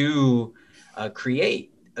to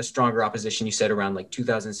create a stronger opposition. You said around like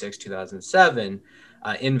 2006, 2007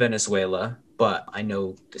 in Venezuela, but I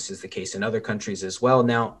know this is the case in other countries as well.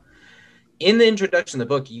 Now, in the introduction of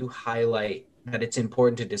the book, you highlight that it's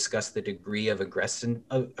important to discuss the degree of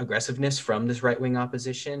aggressiveness from this right-wing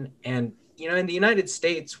opposition. And, you know, in the United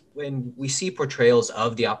States, when we see portrayals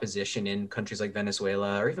of the opposition in countries like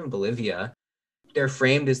Venezuela or even Bolivia, they're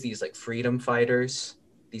framed as these like freedom fighters,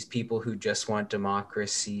 these people who just want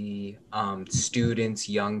democracy, students,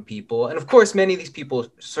 young people. And of course, many of these people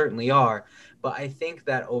certainly are, but I think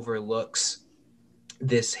that overlooks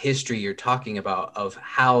this history you're talking about of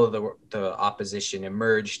how the opposition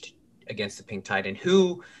emerged against the Pink Tide and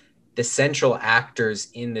who the central actors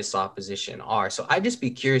in this opposition are. So I'd just be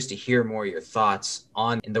curious to hear more your thoughts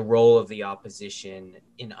on the role of the opposition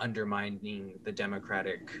in undermining the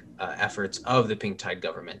democratic efforts of the Pink Tide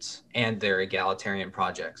governments and their egalitarian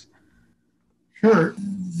projects. Sure.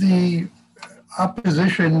 The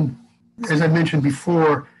opposition, as I mentioned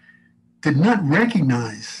before, did not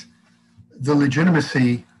recognize the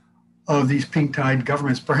legitimacy of these pink tide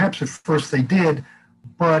governments. Perhaps at first they did,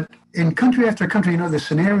 but in country after country, the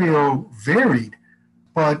scenario varied,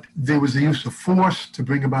 but there was the use of force to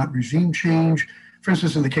bring about regime change. For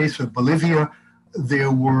instance, in the case of Bolivia,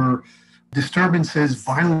 there were disturbances,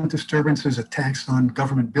 violent disturbances, attacks on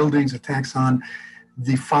government buildings, attacks on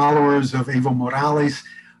the followers of Evo Morales.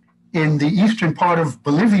 In the eastern part of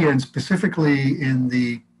Bolivia, and specifically in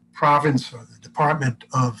the province or the department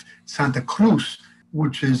of Santa Cruz,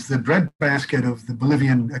 which is the breadbasket of the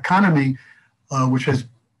Bolivian economy, which has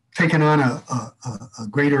taken on a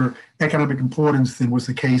greater economic importance than was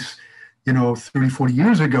the case, 30, 40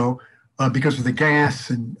 years ago, because of the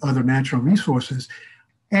gas and other natural resources.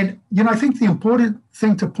 And, I think the important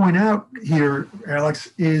thing to point out here,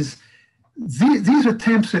 Alex, is these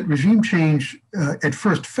attempts at regime change at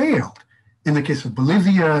first failed. In the case of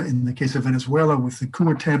Bolivia, in the case of Venezuela, with the coup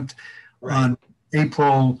attempt on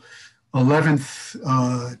April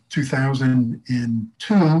 11th,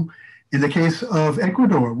 2002, in the case of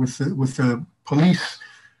Ecuador, with the police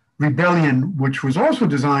rebellion, which was also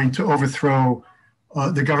designed to overthrow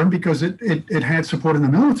the government because it had support in the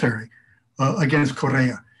military against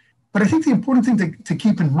Correa. But I think the important thing to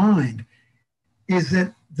keep in mind is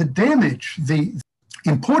that the damage, the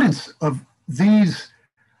importance of these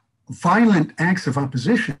violent acts of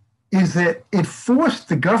opposition is that it forced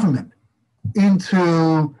the government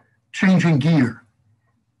into changing gear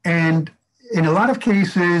and, in a lot of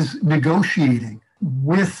cases, negotiating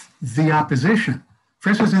with the opposition. For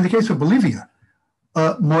instance, in the case of Bolivia,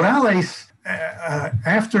 Morales,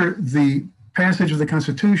 after the passage of the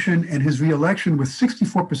Constitution and his reelection with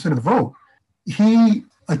 64% of the vote, he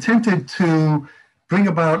attempted to bring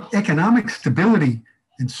about economic stability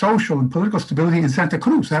and social and political stability in Santa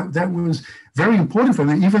Cruz. That was very important for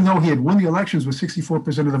him. Even though he had won the elections with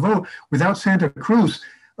 64% of the vote, without Santa Cruz,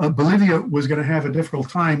 Bolivia was going to have a difficult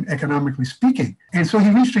time economically speaking. And so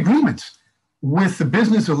he reached agreements with the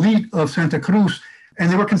business elite of Santa Cruz, and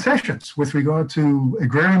there were concessions with regard to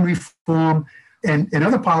agrarian reform and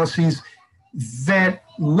other policies that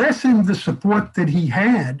lessened the support that he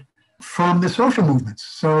had from the social movements.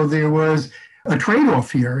 So there was a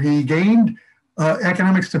trade-off here. He gained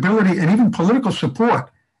economic stability and even political support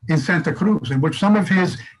in Santa Cruz, in which some of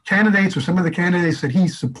his candidates or some of the candidates that he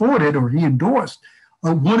supported or he endorsed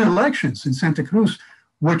won elections in Santa Cruz,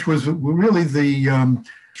 which was really the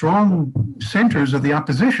strong centers of the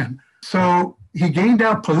opposition. So he gained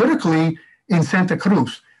out politically in Santa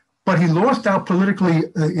Cruz, but he lost out politically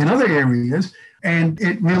in other areas, and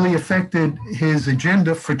it really affected his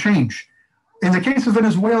agenda for change. In the case of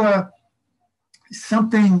Venezuela,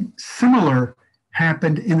 something similar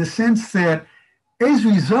happened in the sense that as a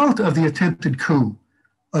result of the attempted coup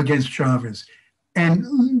against Chavez.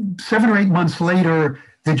 And 7 or 8 months later,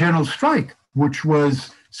 the general strike, which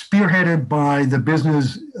was spearheaded by the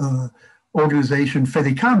business organization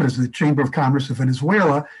Fedecámaras, the Chamber of Commerce of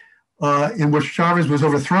Venezuela, in which Chavez was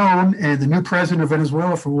overthrown, and the new president of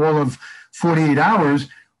Venezuela for all of 48 hours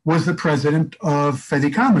was the president of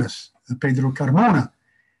Fedecámaras, Pedro Carmona.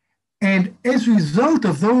 And as a result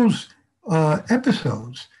of those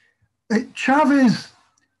episodes, Chavez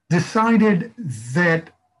decided that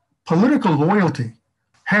political loyalty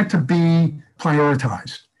had to be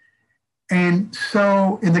prioritized. And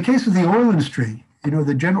so in the case of the oil industry,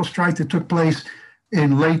 the general strike that took place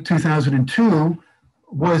in late 2002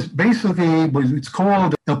 was basically, it's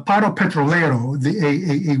called el paro petrolero,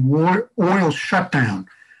 a oil shutdown,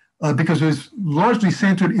 because it was largely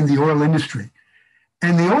centered in the oil industry.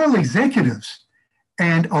 And the oil executives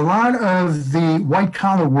and a lot of the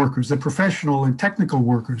white-collar workers, the professional and technical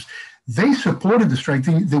workers, they supported the strike.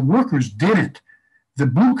 The workers didn't. The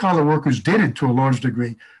blue-collar workers didn't to a large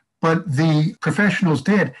degree, but the professionals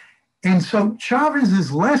did. And so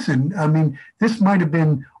Chavez's lesson, this might have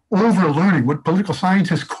been overlearning, what political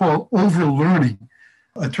scientists call overlearning,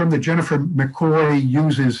 a term that Jennifer McCoy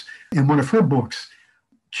uses in one of her books.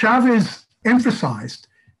 Chavez emphasized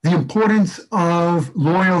the importance of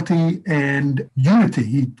loyalty and unity.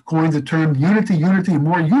 He coined the term unity, and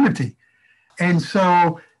more unity. And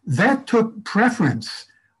so that took preference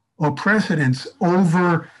or precedence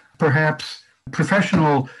over perhaps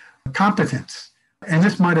professional competence. And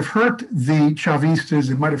this might have hurt the Chavistas,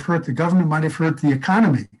 it might have hurt the government, might have hurt the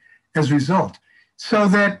economy as a result. So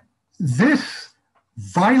that this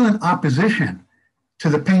violent opposition to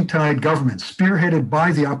the pink tide government, spearheaded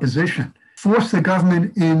by the opposition, forced the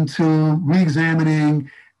government into re-examining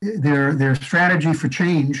their strategy for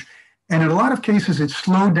change. And in a lot of cases, it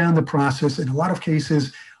slowed down the process. In a lot of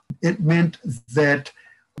cases, it meant that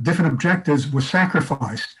different objectives were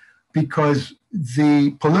sacrificed because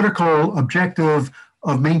the political objective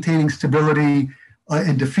of maintaining stability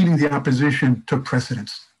and defeating the opposition took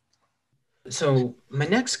precedence. So my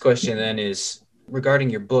next question then is regarding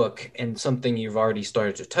your book and something you've already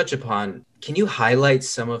started to touch upon. Can you highlight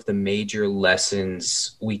some of the major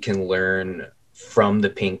lessons we can learn from the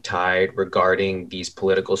pink tide regarding these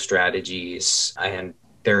political strategies and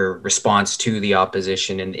their response to the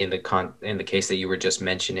opposition in the case that you were just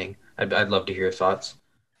mentioning? I'd love to hear your thoughts.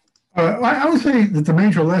 I would say that the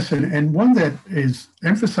major lesson, and one that is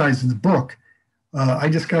emphasized in the book, I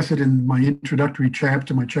discuss it in my introductory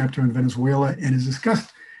chapter, my chapter on Venezuela, and is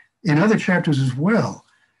discussed in other chapters as well,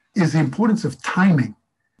 is the importance of timing.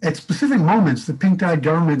 At specific moments, the pink tide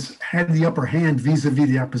governments had the upper hand vis-a-vis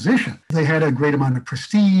the opposition. They had a great amount of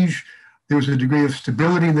prestige. There was a degree of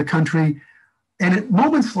stability in the country. And at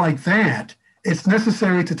moments like that, it's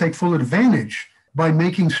necessary to take full advantage by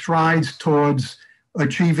making strides towards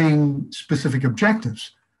achieving specific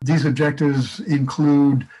objectives. These objectives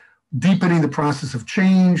include deepening the process of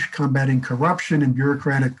change, combating corruption and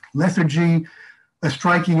bureaucratic lethargy,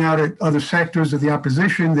 striking out at other sectors of the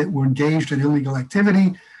opposition that were engaged in illegal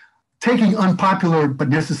activity, taking unpopular but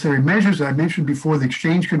necessary measures. I mentioned before the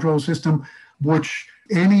exchange control system, which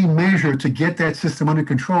any measure to get that system under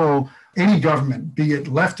control, any government, be it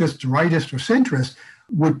leftist, rightist, or centrist,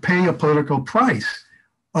 would pay a political price.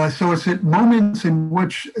 So it's at moments in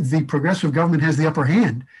which the progressive government has the upper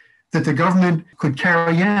hand that the government could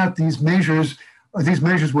carry out these measures. These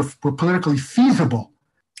measures were politically feasible.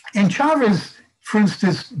 And Chavez, for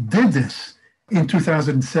instance, did this in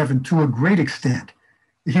 2007 to a great extent.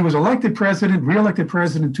 He was reelected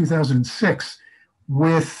president in 2006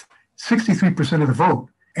 with 63% of the vote.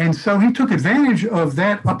 And so he took advantage of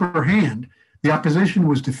that upper hand. The opposition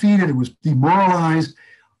was defeated, it was demoralized.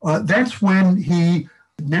 That's when he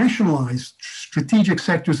nationalized strategic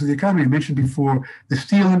sectors of the economy. I mentioned before the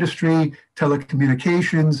steel industry,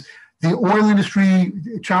 telecommunications, the oil industry.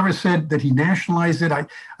 Chavez said that he nationalized it.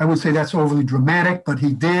 I would say that's overly dramatic, but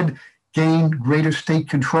he did gain greater state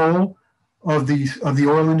control of the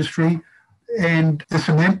oil industry and the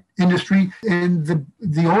cement industry. And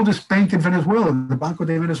the oldest bank in Venezuela, the Banco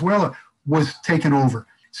de Venezuela, was taken over.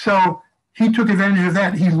 So he took advantage of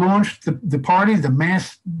that. He launched the party, the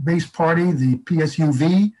mass-based party, the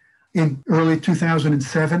PSUV, in early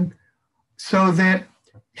 2007, so that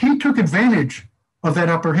he took advantage of that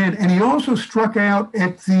upper hand. And he also struck out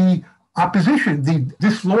at the opposition, the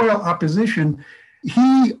disloyal opposition.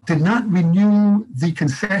 He did not renew the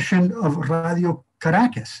concession of Radio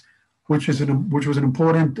Caracas, which was an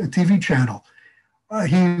important TV channel.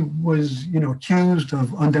 He was, accused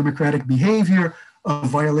of undemocratic behavior, of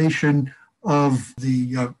violation of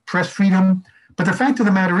the press freedom. But the fact of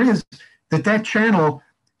the matter is that that channel,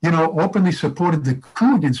 openly supported the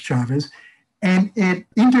coup against Chavez, and it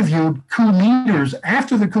interviewed coup leaders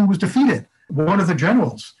after the coup was defeated. One of the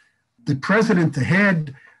generals, the president, the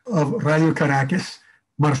head of Radio Caracas,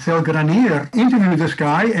 Marcel Granier, interviewed this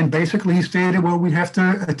guy, and basically he stated, well, we have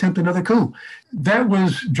to attempt another coup. That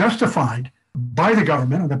was justified by the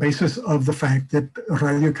government on the basis of the fact that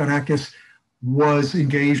Radio Caracas was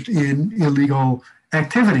engaged in illegal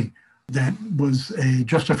activity. That was a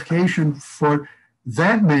justification for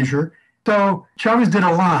that measure. So Chavez did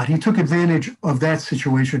a lot. He took advantage of that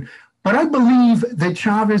situation. But I believe that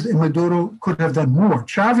Chavez and Maduro could have done more.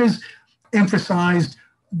 Chavez emphasized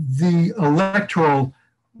the electoral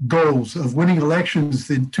goals of winning elections.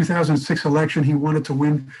 The 2006 election, he wanted to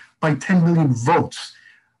win by 10 million votes.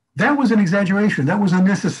 That was an exaggeration. That was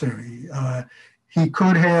unnecessary. He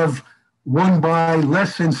could have won by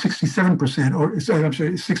less than 67%, or I'm sorry,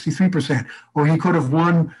 63%, or he could have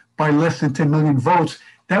won by less than 10 million votes.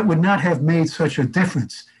 That would not have made such a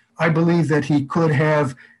difference. I believe that he could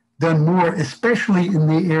have done more, especially in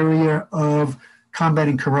the area of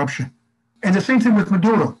combating corruption. And the same thing with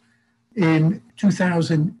Maduro. In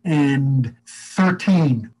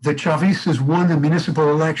 2013, the Chavistas won the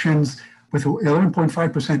municipal elections with an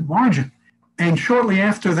 11.5% margin. And shortly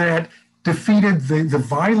after that, defeated the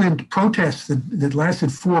violent protests that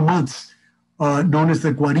lasted 4 months, known as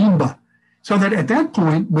the Guarimba. So that at that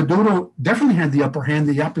point, Maduro definitely had the upper hand.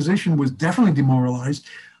 The opposition was definitely demoralized.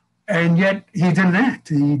 And yet he didn't act.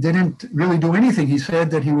 He didn't really do anything. He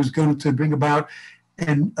said that he was going to bring about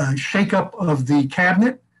a shakeup of the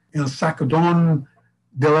cabinet, el sacudón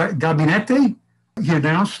del gabinete. He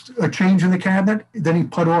announced a change in the cabinet. Then he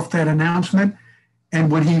put off that announcement. And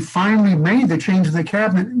when he finally made the change in the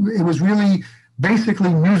cabinet, it was really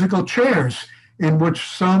basically musical chairs in which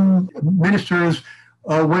some ministers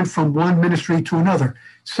went from one ministry to another.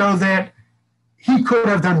 So that he could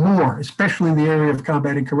have done more, especially in the area of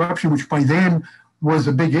combating corruption, which by then was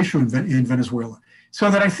a big issue in Venezuela. So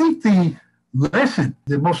that I think the lesson,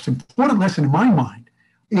 the most important lesson in my mind,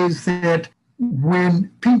 is that when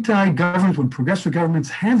pink-tide governments, when progressive governments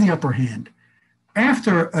have the upper hand,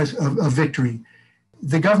 after a victory,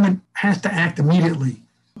 the government has to act immediately,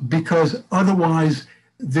 because otherwise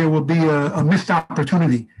there will be a missed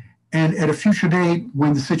opportunity. And at a future date,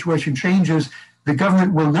 when the situation changes, the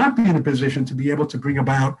government will not be in a position to be able to bring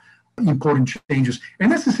about important changes.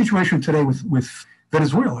 And that's the situation today with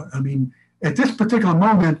Venezuela. I mean, at this particular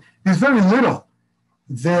moment, there's very little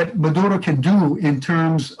that Maduro can do in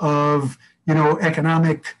terms of,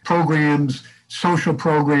 economic programs, social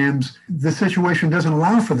programs. The situation doesn't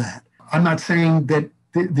allow for that. I'm not saying that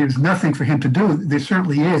there's nothing for him to do. There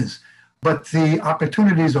certainly is. But the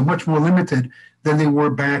opportunities are much more limited than they were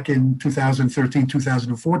back in 2013,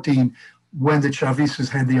 2014, when the Chavistas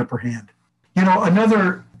had the upper hand.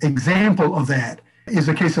 Another example of that is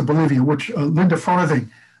the case of Bolivia, which Linda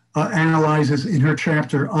Farthing analyzes in her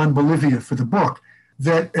chapter on Bolivia for the book,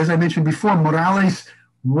 that, as I mentioned before, Morales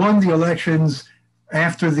won the elections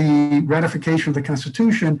after the ratification of the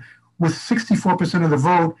Constitution with 64% of the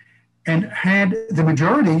vote and had the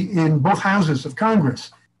majority in both houses of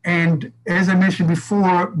Congress. And as I mentioned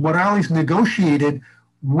before, Morales negotiated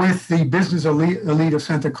with the business elite of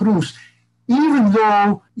Santa Cruz, even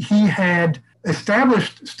though he had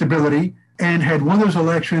established stability and had won those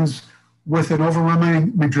elections with an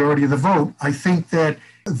overwhelming majority of the vote. I think that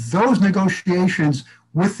those negotiations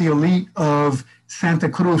with the elite of Santa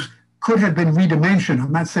Cruz could have been redimensioned.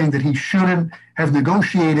 I'm not saying that he shouldn't have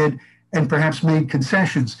negotiated and perhaps made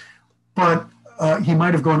concessions, but he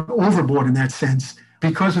might have gone overboard in that sense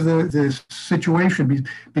because of the situation,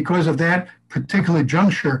 because of that particular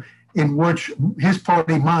juncture in which his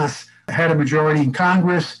party, MAS, had a majority in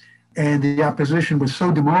Congress and the opposition was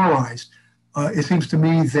so demoralized. It seems to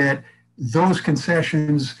me that those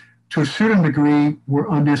concessions, to a certain degree,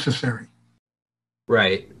 were unnecessary.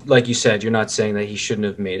 Right. Like you said, you're not saying that he shouldn't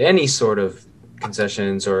have made any sort of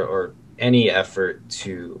concessions or any effort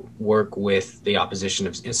to work with the opposition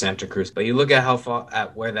of Santa Cruz. But you look at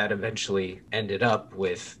at where that eventually ended up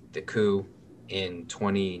with the coup in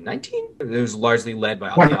 2019. It was largely led by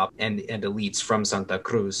and elites from Santa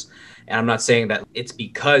Cruz. And I'm not saying that it's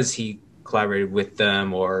because he collaborated with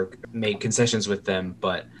them or made concessions with them,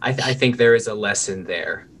 but I think there is a lesson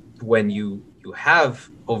there when you have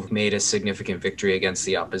made a significant victory against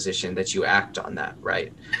the opposition, that you act on that,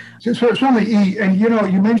 right? So certainly, and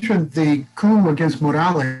you mentioned the coup against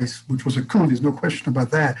Morales, which was a coup, there's no question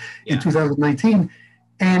about that, in 2019.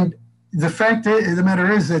 And the fact of the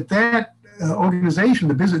matter is that organization,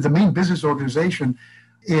 the main business organization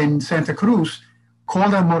in Santa Cruz,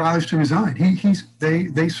 called on Morales to resign.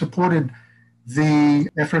 They supported the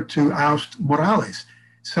effort to oust Morales,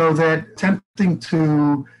 so that attempting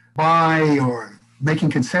to buy or making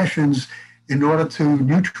concessions in order to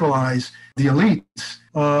neutralize the elites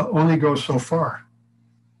only goes so far.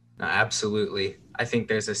 Absolutely. I think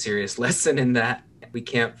there's a serious lesson in that. We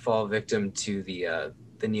can't fall victim to the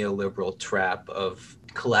neoliberal trap of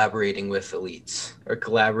collaborating with elites or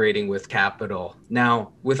collaborating with capital.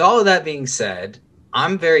 Now, with all of that being said,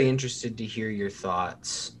 I'm very interested to hear your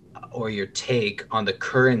thoughts or your take on the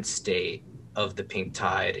current state of the pink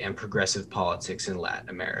tide and progressive politics in Latin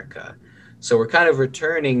America. So we're kind of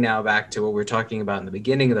returning now back to what we were talking about in the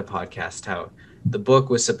beginning of the podcast, how the book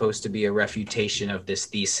was supposed to be a refutation of this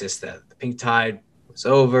thesis that the pink tide was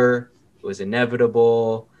over, it was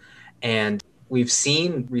inevitable, and we've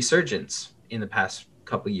seen resurgence in the past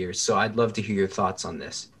couple of years. So I'd love to hear your thoughts on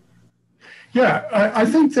this. Yeah, I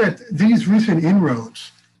think that these recent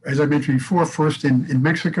inroads, as I mentioned before, first in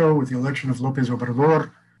Mexico with the election of López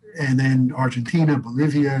Obrador, and then Argentina,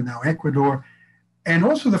 Bolivia, now Ecuador, and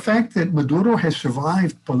also the fact that Maduro has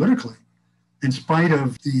survived politically in spite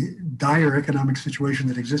of the dire economic situation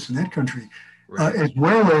that exists in that country, right, as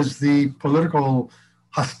well as the political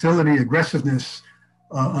hostility, aggressiveness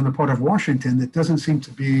on the part of Washington that doesn't seem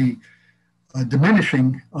to be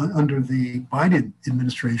diminishing under the Biden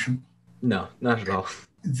administration. No, not at all.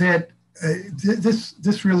 That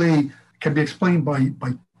this really can be explained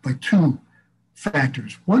by two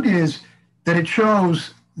factors. One is that it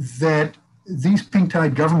shows that these pink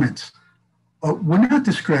tide governments were not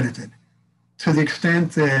discredited to the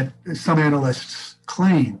extent that some analysts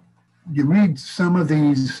claim. You read some of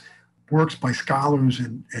these works by scholars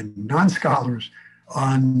and non-scholars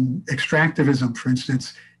on extractivism, for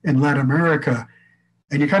instance, in Latin America,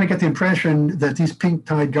 and you kind of get the impression that these pink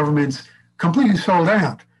tide governments completely sold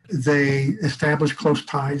out. They established close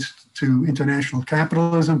ties to international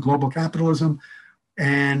capitalism, global capitalism,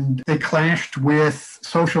 and they clashed with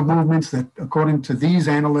social movements that, according to these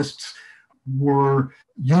analysts, were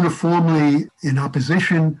uniformly in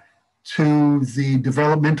opposition to the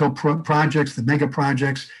developmental projects, the mega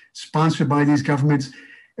projects sponsored by these governments.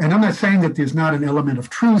 And I'm not saying that there's not an element of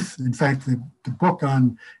truth. In fact, the book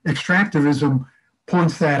on extractivism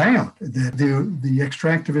points that out, that the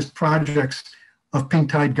extractivist projects of pink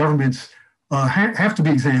tide governments have to be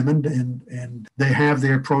examined, and they have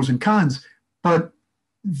their pros and cons. But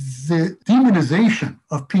the demonization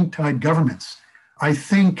of pink tide governments, I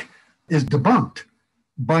think, is debunked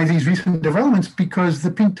by these recent developments, because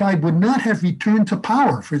the pink tide would not have returned to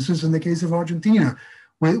power, for instance, in the case of Argentina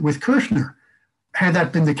with Kirchner, had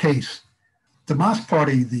that been the case. The MAS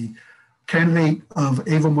party, the candidate of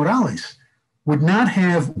Evo Morales, would not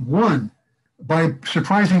have won by a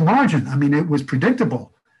surprising margin. I mean, it was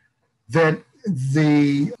predictable that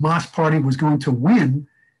the MAS party was going to win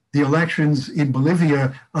the elections in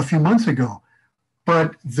Bolivia a few months ago,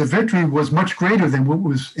 but the victory was much greater than what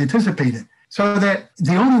was anticipated. So that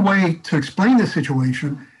the only way to explain the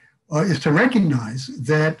situation is to recognize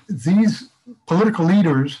that these political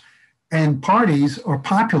leaders and parties are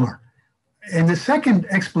popular. And the second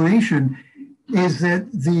explanation is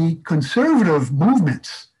that the conservative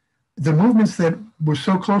movements, the movements that were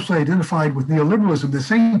so closely identified with neoliberalism, the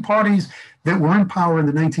same parties that were in power in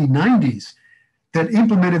the 1990s, that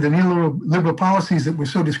implemented the neoliberal policies that were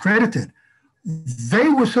so discredited, they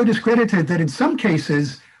were so discredited that in some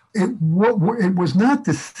cases, it was not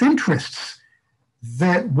the centrists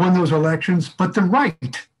that won those elections, but the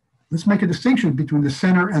right. Let's make a distinction between the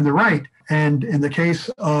center and the right. And in the case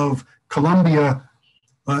of Colombia,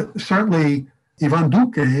 certainly Ivan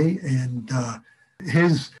Duque and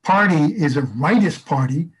his party is a rightist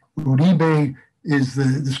party. Uribe is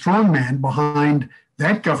the strong man behind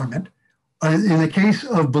that government. In the case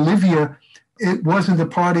of Bolivia, it wasn't the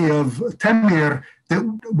party of Temer that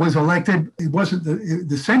was elected. It wasn't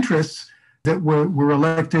the centrists that were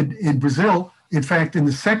elected in Brazil. In fact, in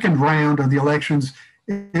the second round of the elections,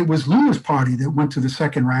 it was Lula's party that went to the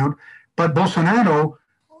second round. But Bolsonaro,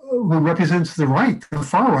 who represents the right, the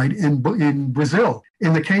far right in Brazil.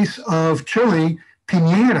 In the case of Chile,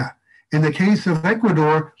 Piñera. In the case of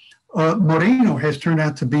Ecuador, Moreno has turned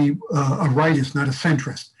out to be a rightist, not a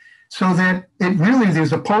centrist. So that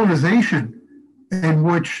there's a polarization in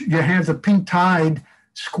which you have the pink tide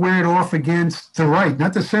squared off against the right,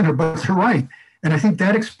 not the center, but the right. And I think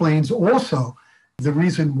that explains also the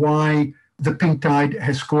reason why the pink tide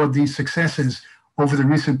has scored these successes over the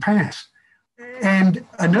recent past. And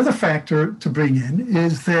another factor to bring in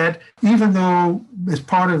is that even though as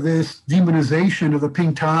part of this demonization of the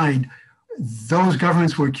pink tide, those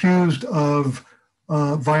governments were accused of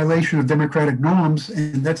violation of democratic norms.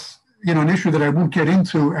 And that's, an issue that I won't get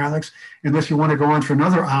into, Alex, unless you want to go on for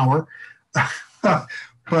another hour.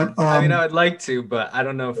 But I mean, I would like to, but I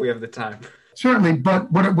don't know if we have the time. Certainly.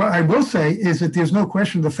 But what I will say is that there's no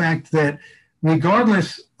question of the fact that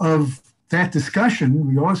regardless of that discussion,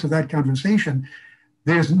 regardless of that conversation,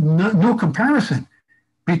 there's no comparison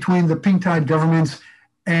between the pink tide governments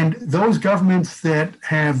and those governments that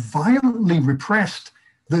have violently repressed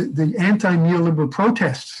the anti-neoliberal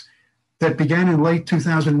protests that began in late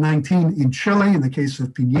 2019 in Chile, in the case of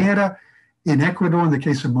Piñera, in Ecuador, in the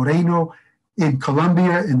case of Moreno, in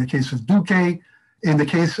Colombia, in the case of Duque, in the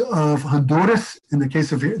case of Honduras, in the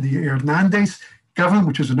case of the Hernandez government,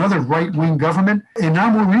 which is another right-wing government, and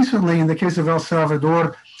now more recently in the case of El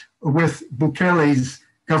Salvador with Bukele's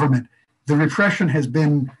government. The repression has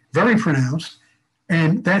been very pronounced,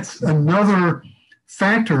 and that's another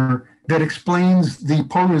factor that explains the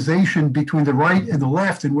polarization between the right and the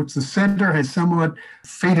left, in which the center has somewhat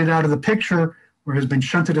faded out of the picture or has been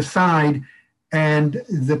shunted aside, and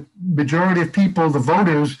the majority of people, the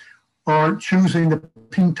voters, are choosing the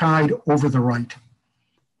pink tide over the right.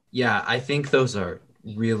 Yeah, I think those are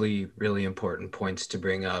really, really important points to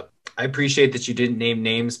bring up. I appreciate that you didn't name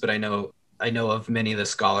names, but I know of many of the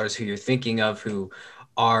scholars who you're thinking of who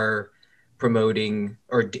are promoting,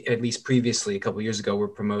 or at least previously, a couple of years ago, were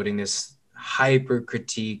promoting this hyper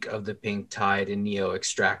critique of the pink tide and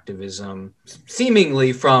neo-extractivism,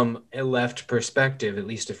 seemingly from a left perspective. At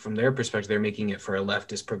least if from their perspective, they're making it for a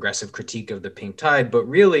leftist progressive critique of the pink tide. But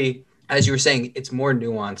really, as you were saying, it's more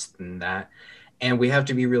nuanced than that. And we have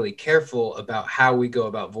to be really careful about how we go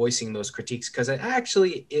about voicing those critiques, because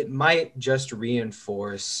it might just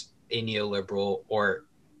reinforce a neoliberal or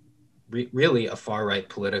really a far-right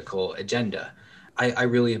political agenda. I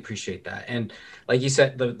really appreciate that. And like you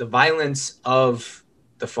said, the violence of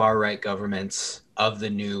the far-right governments, of the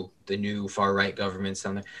new far-right governments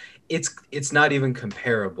down there, it's not even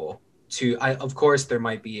comparable to, of course, there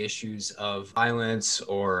might be issues of violence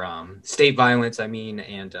or state violence,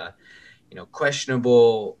 and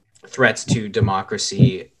questionable threats to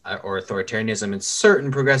democracy or authoritarianism in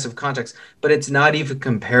certain progressive contexts, but it's not even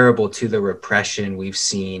comparable to the repression we've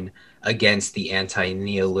seen against the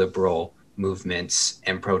anti-neoliberal movements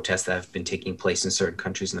and protests that have been taking place in certain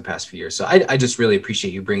countries in the past few years. So I just really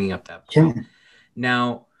appreciate you bringing up that point.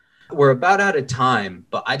 Now, we're about out of time,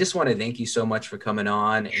 but I just want to thank you so much for coming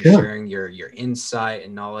on and sharing your insight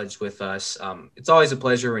and knowledge with us. It's always a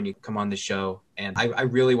pleasure when you come on the show, and I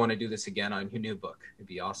really want to do this again on your new book. It'd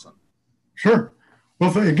be awesome. Sure.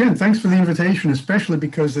 Well, again, thanks for the invitation, especially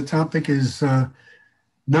because the topic is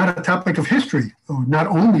not a topic of history, or not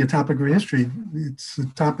only a topic of history, it's a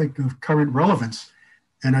topic of current relevance.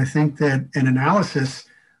 And I think that an analysis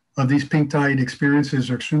of these pink tide experiences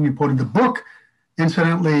are extremely important. The book,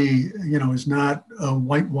 incidentally, is not a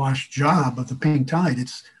whitewashed job of the pink tide.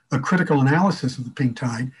 It's a critical analysis of the pink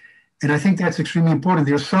tide. And I think that's extremely important.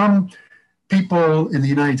 There are some people in the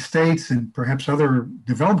United States and perhaps other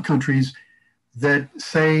developed countries that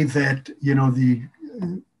say that, the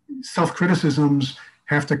self-criticisms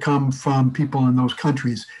have to come from people in those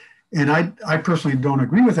countries. And I personally don't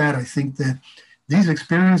agree with that. I think that these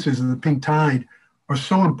experiences of the pink tide are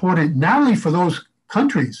so important, not only for those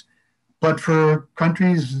countries, but for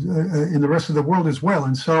countries in the rest of the world as well.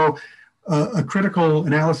 And so a critical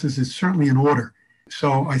analysis is certainly in order.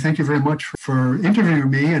 So I thank you very much for interviewing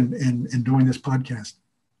me and doing this podcast.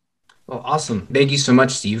 Well, awesome. Thank you so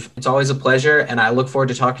much, Steve. It's always a pleasure, and I look forward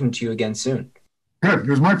to talking to you again soon. Good. It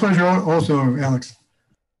was my pleasure also, Alex.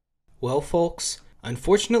 Well, folks,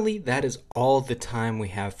 unfortunately, that is all the time we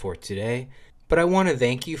have for today, but I want to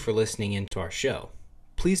thank you for listening into our show.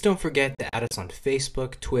 Please don't forget to add us on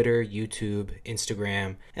Facebook, Twitter, YouTube,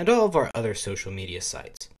 Instagram, and all of our other social media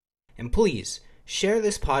sites. And please, share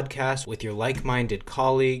this podcast with your like-minded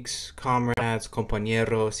colleagues, comrades,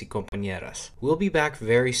 compañeros y compañeras. We'll be back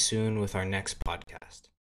very soon with our next podcast.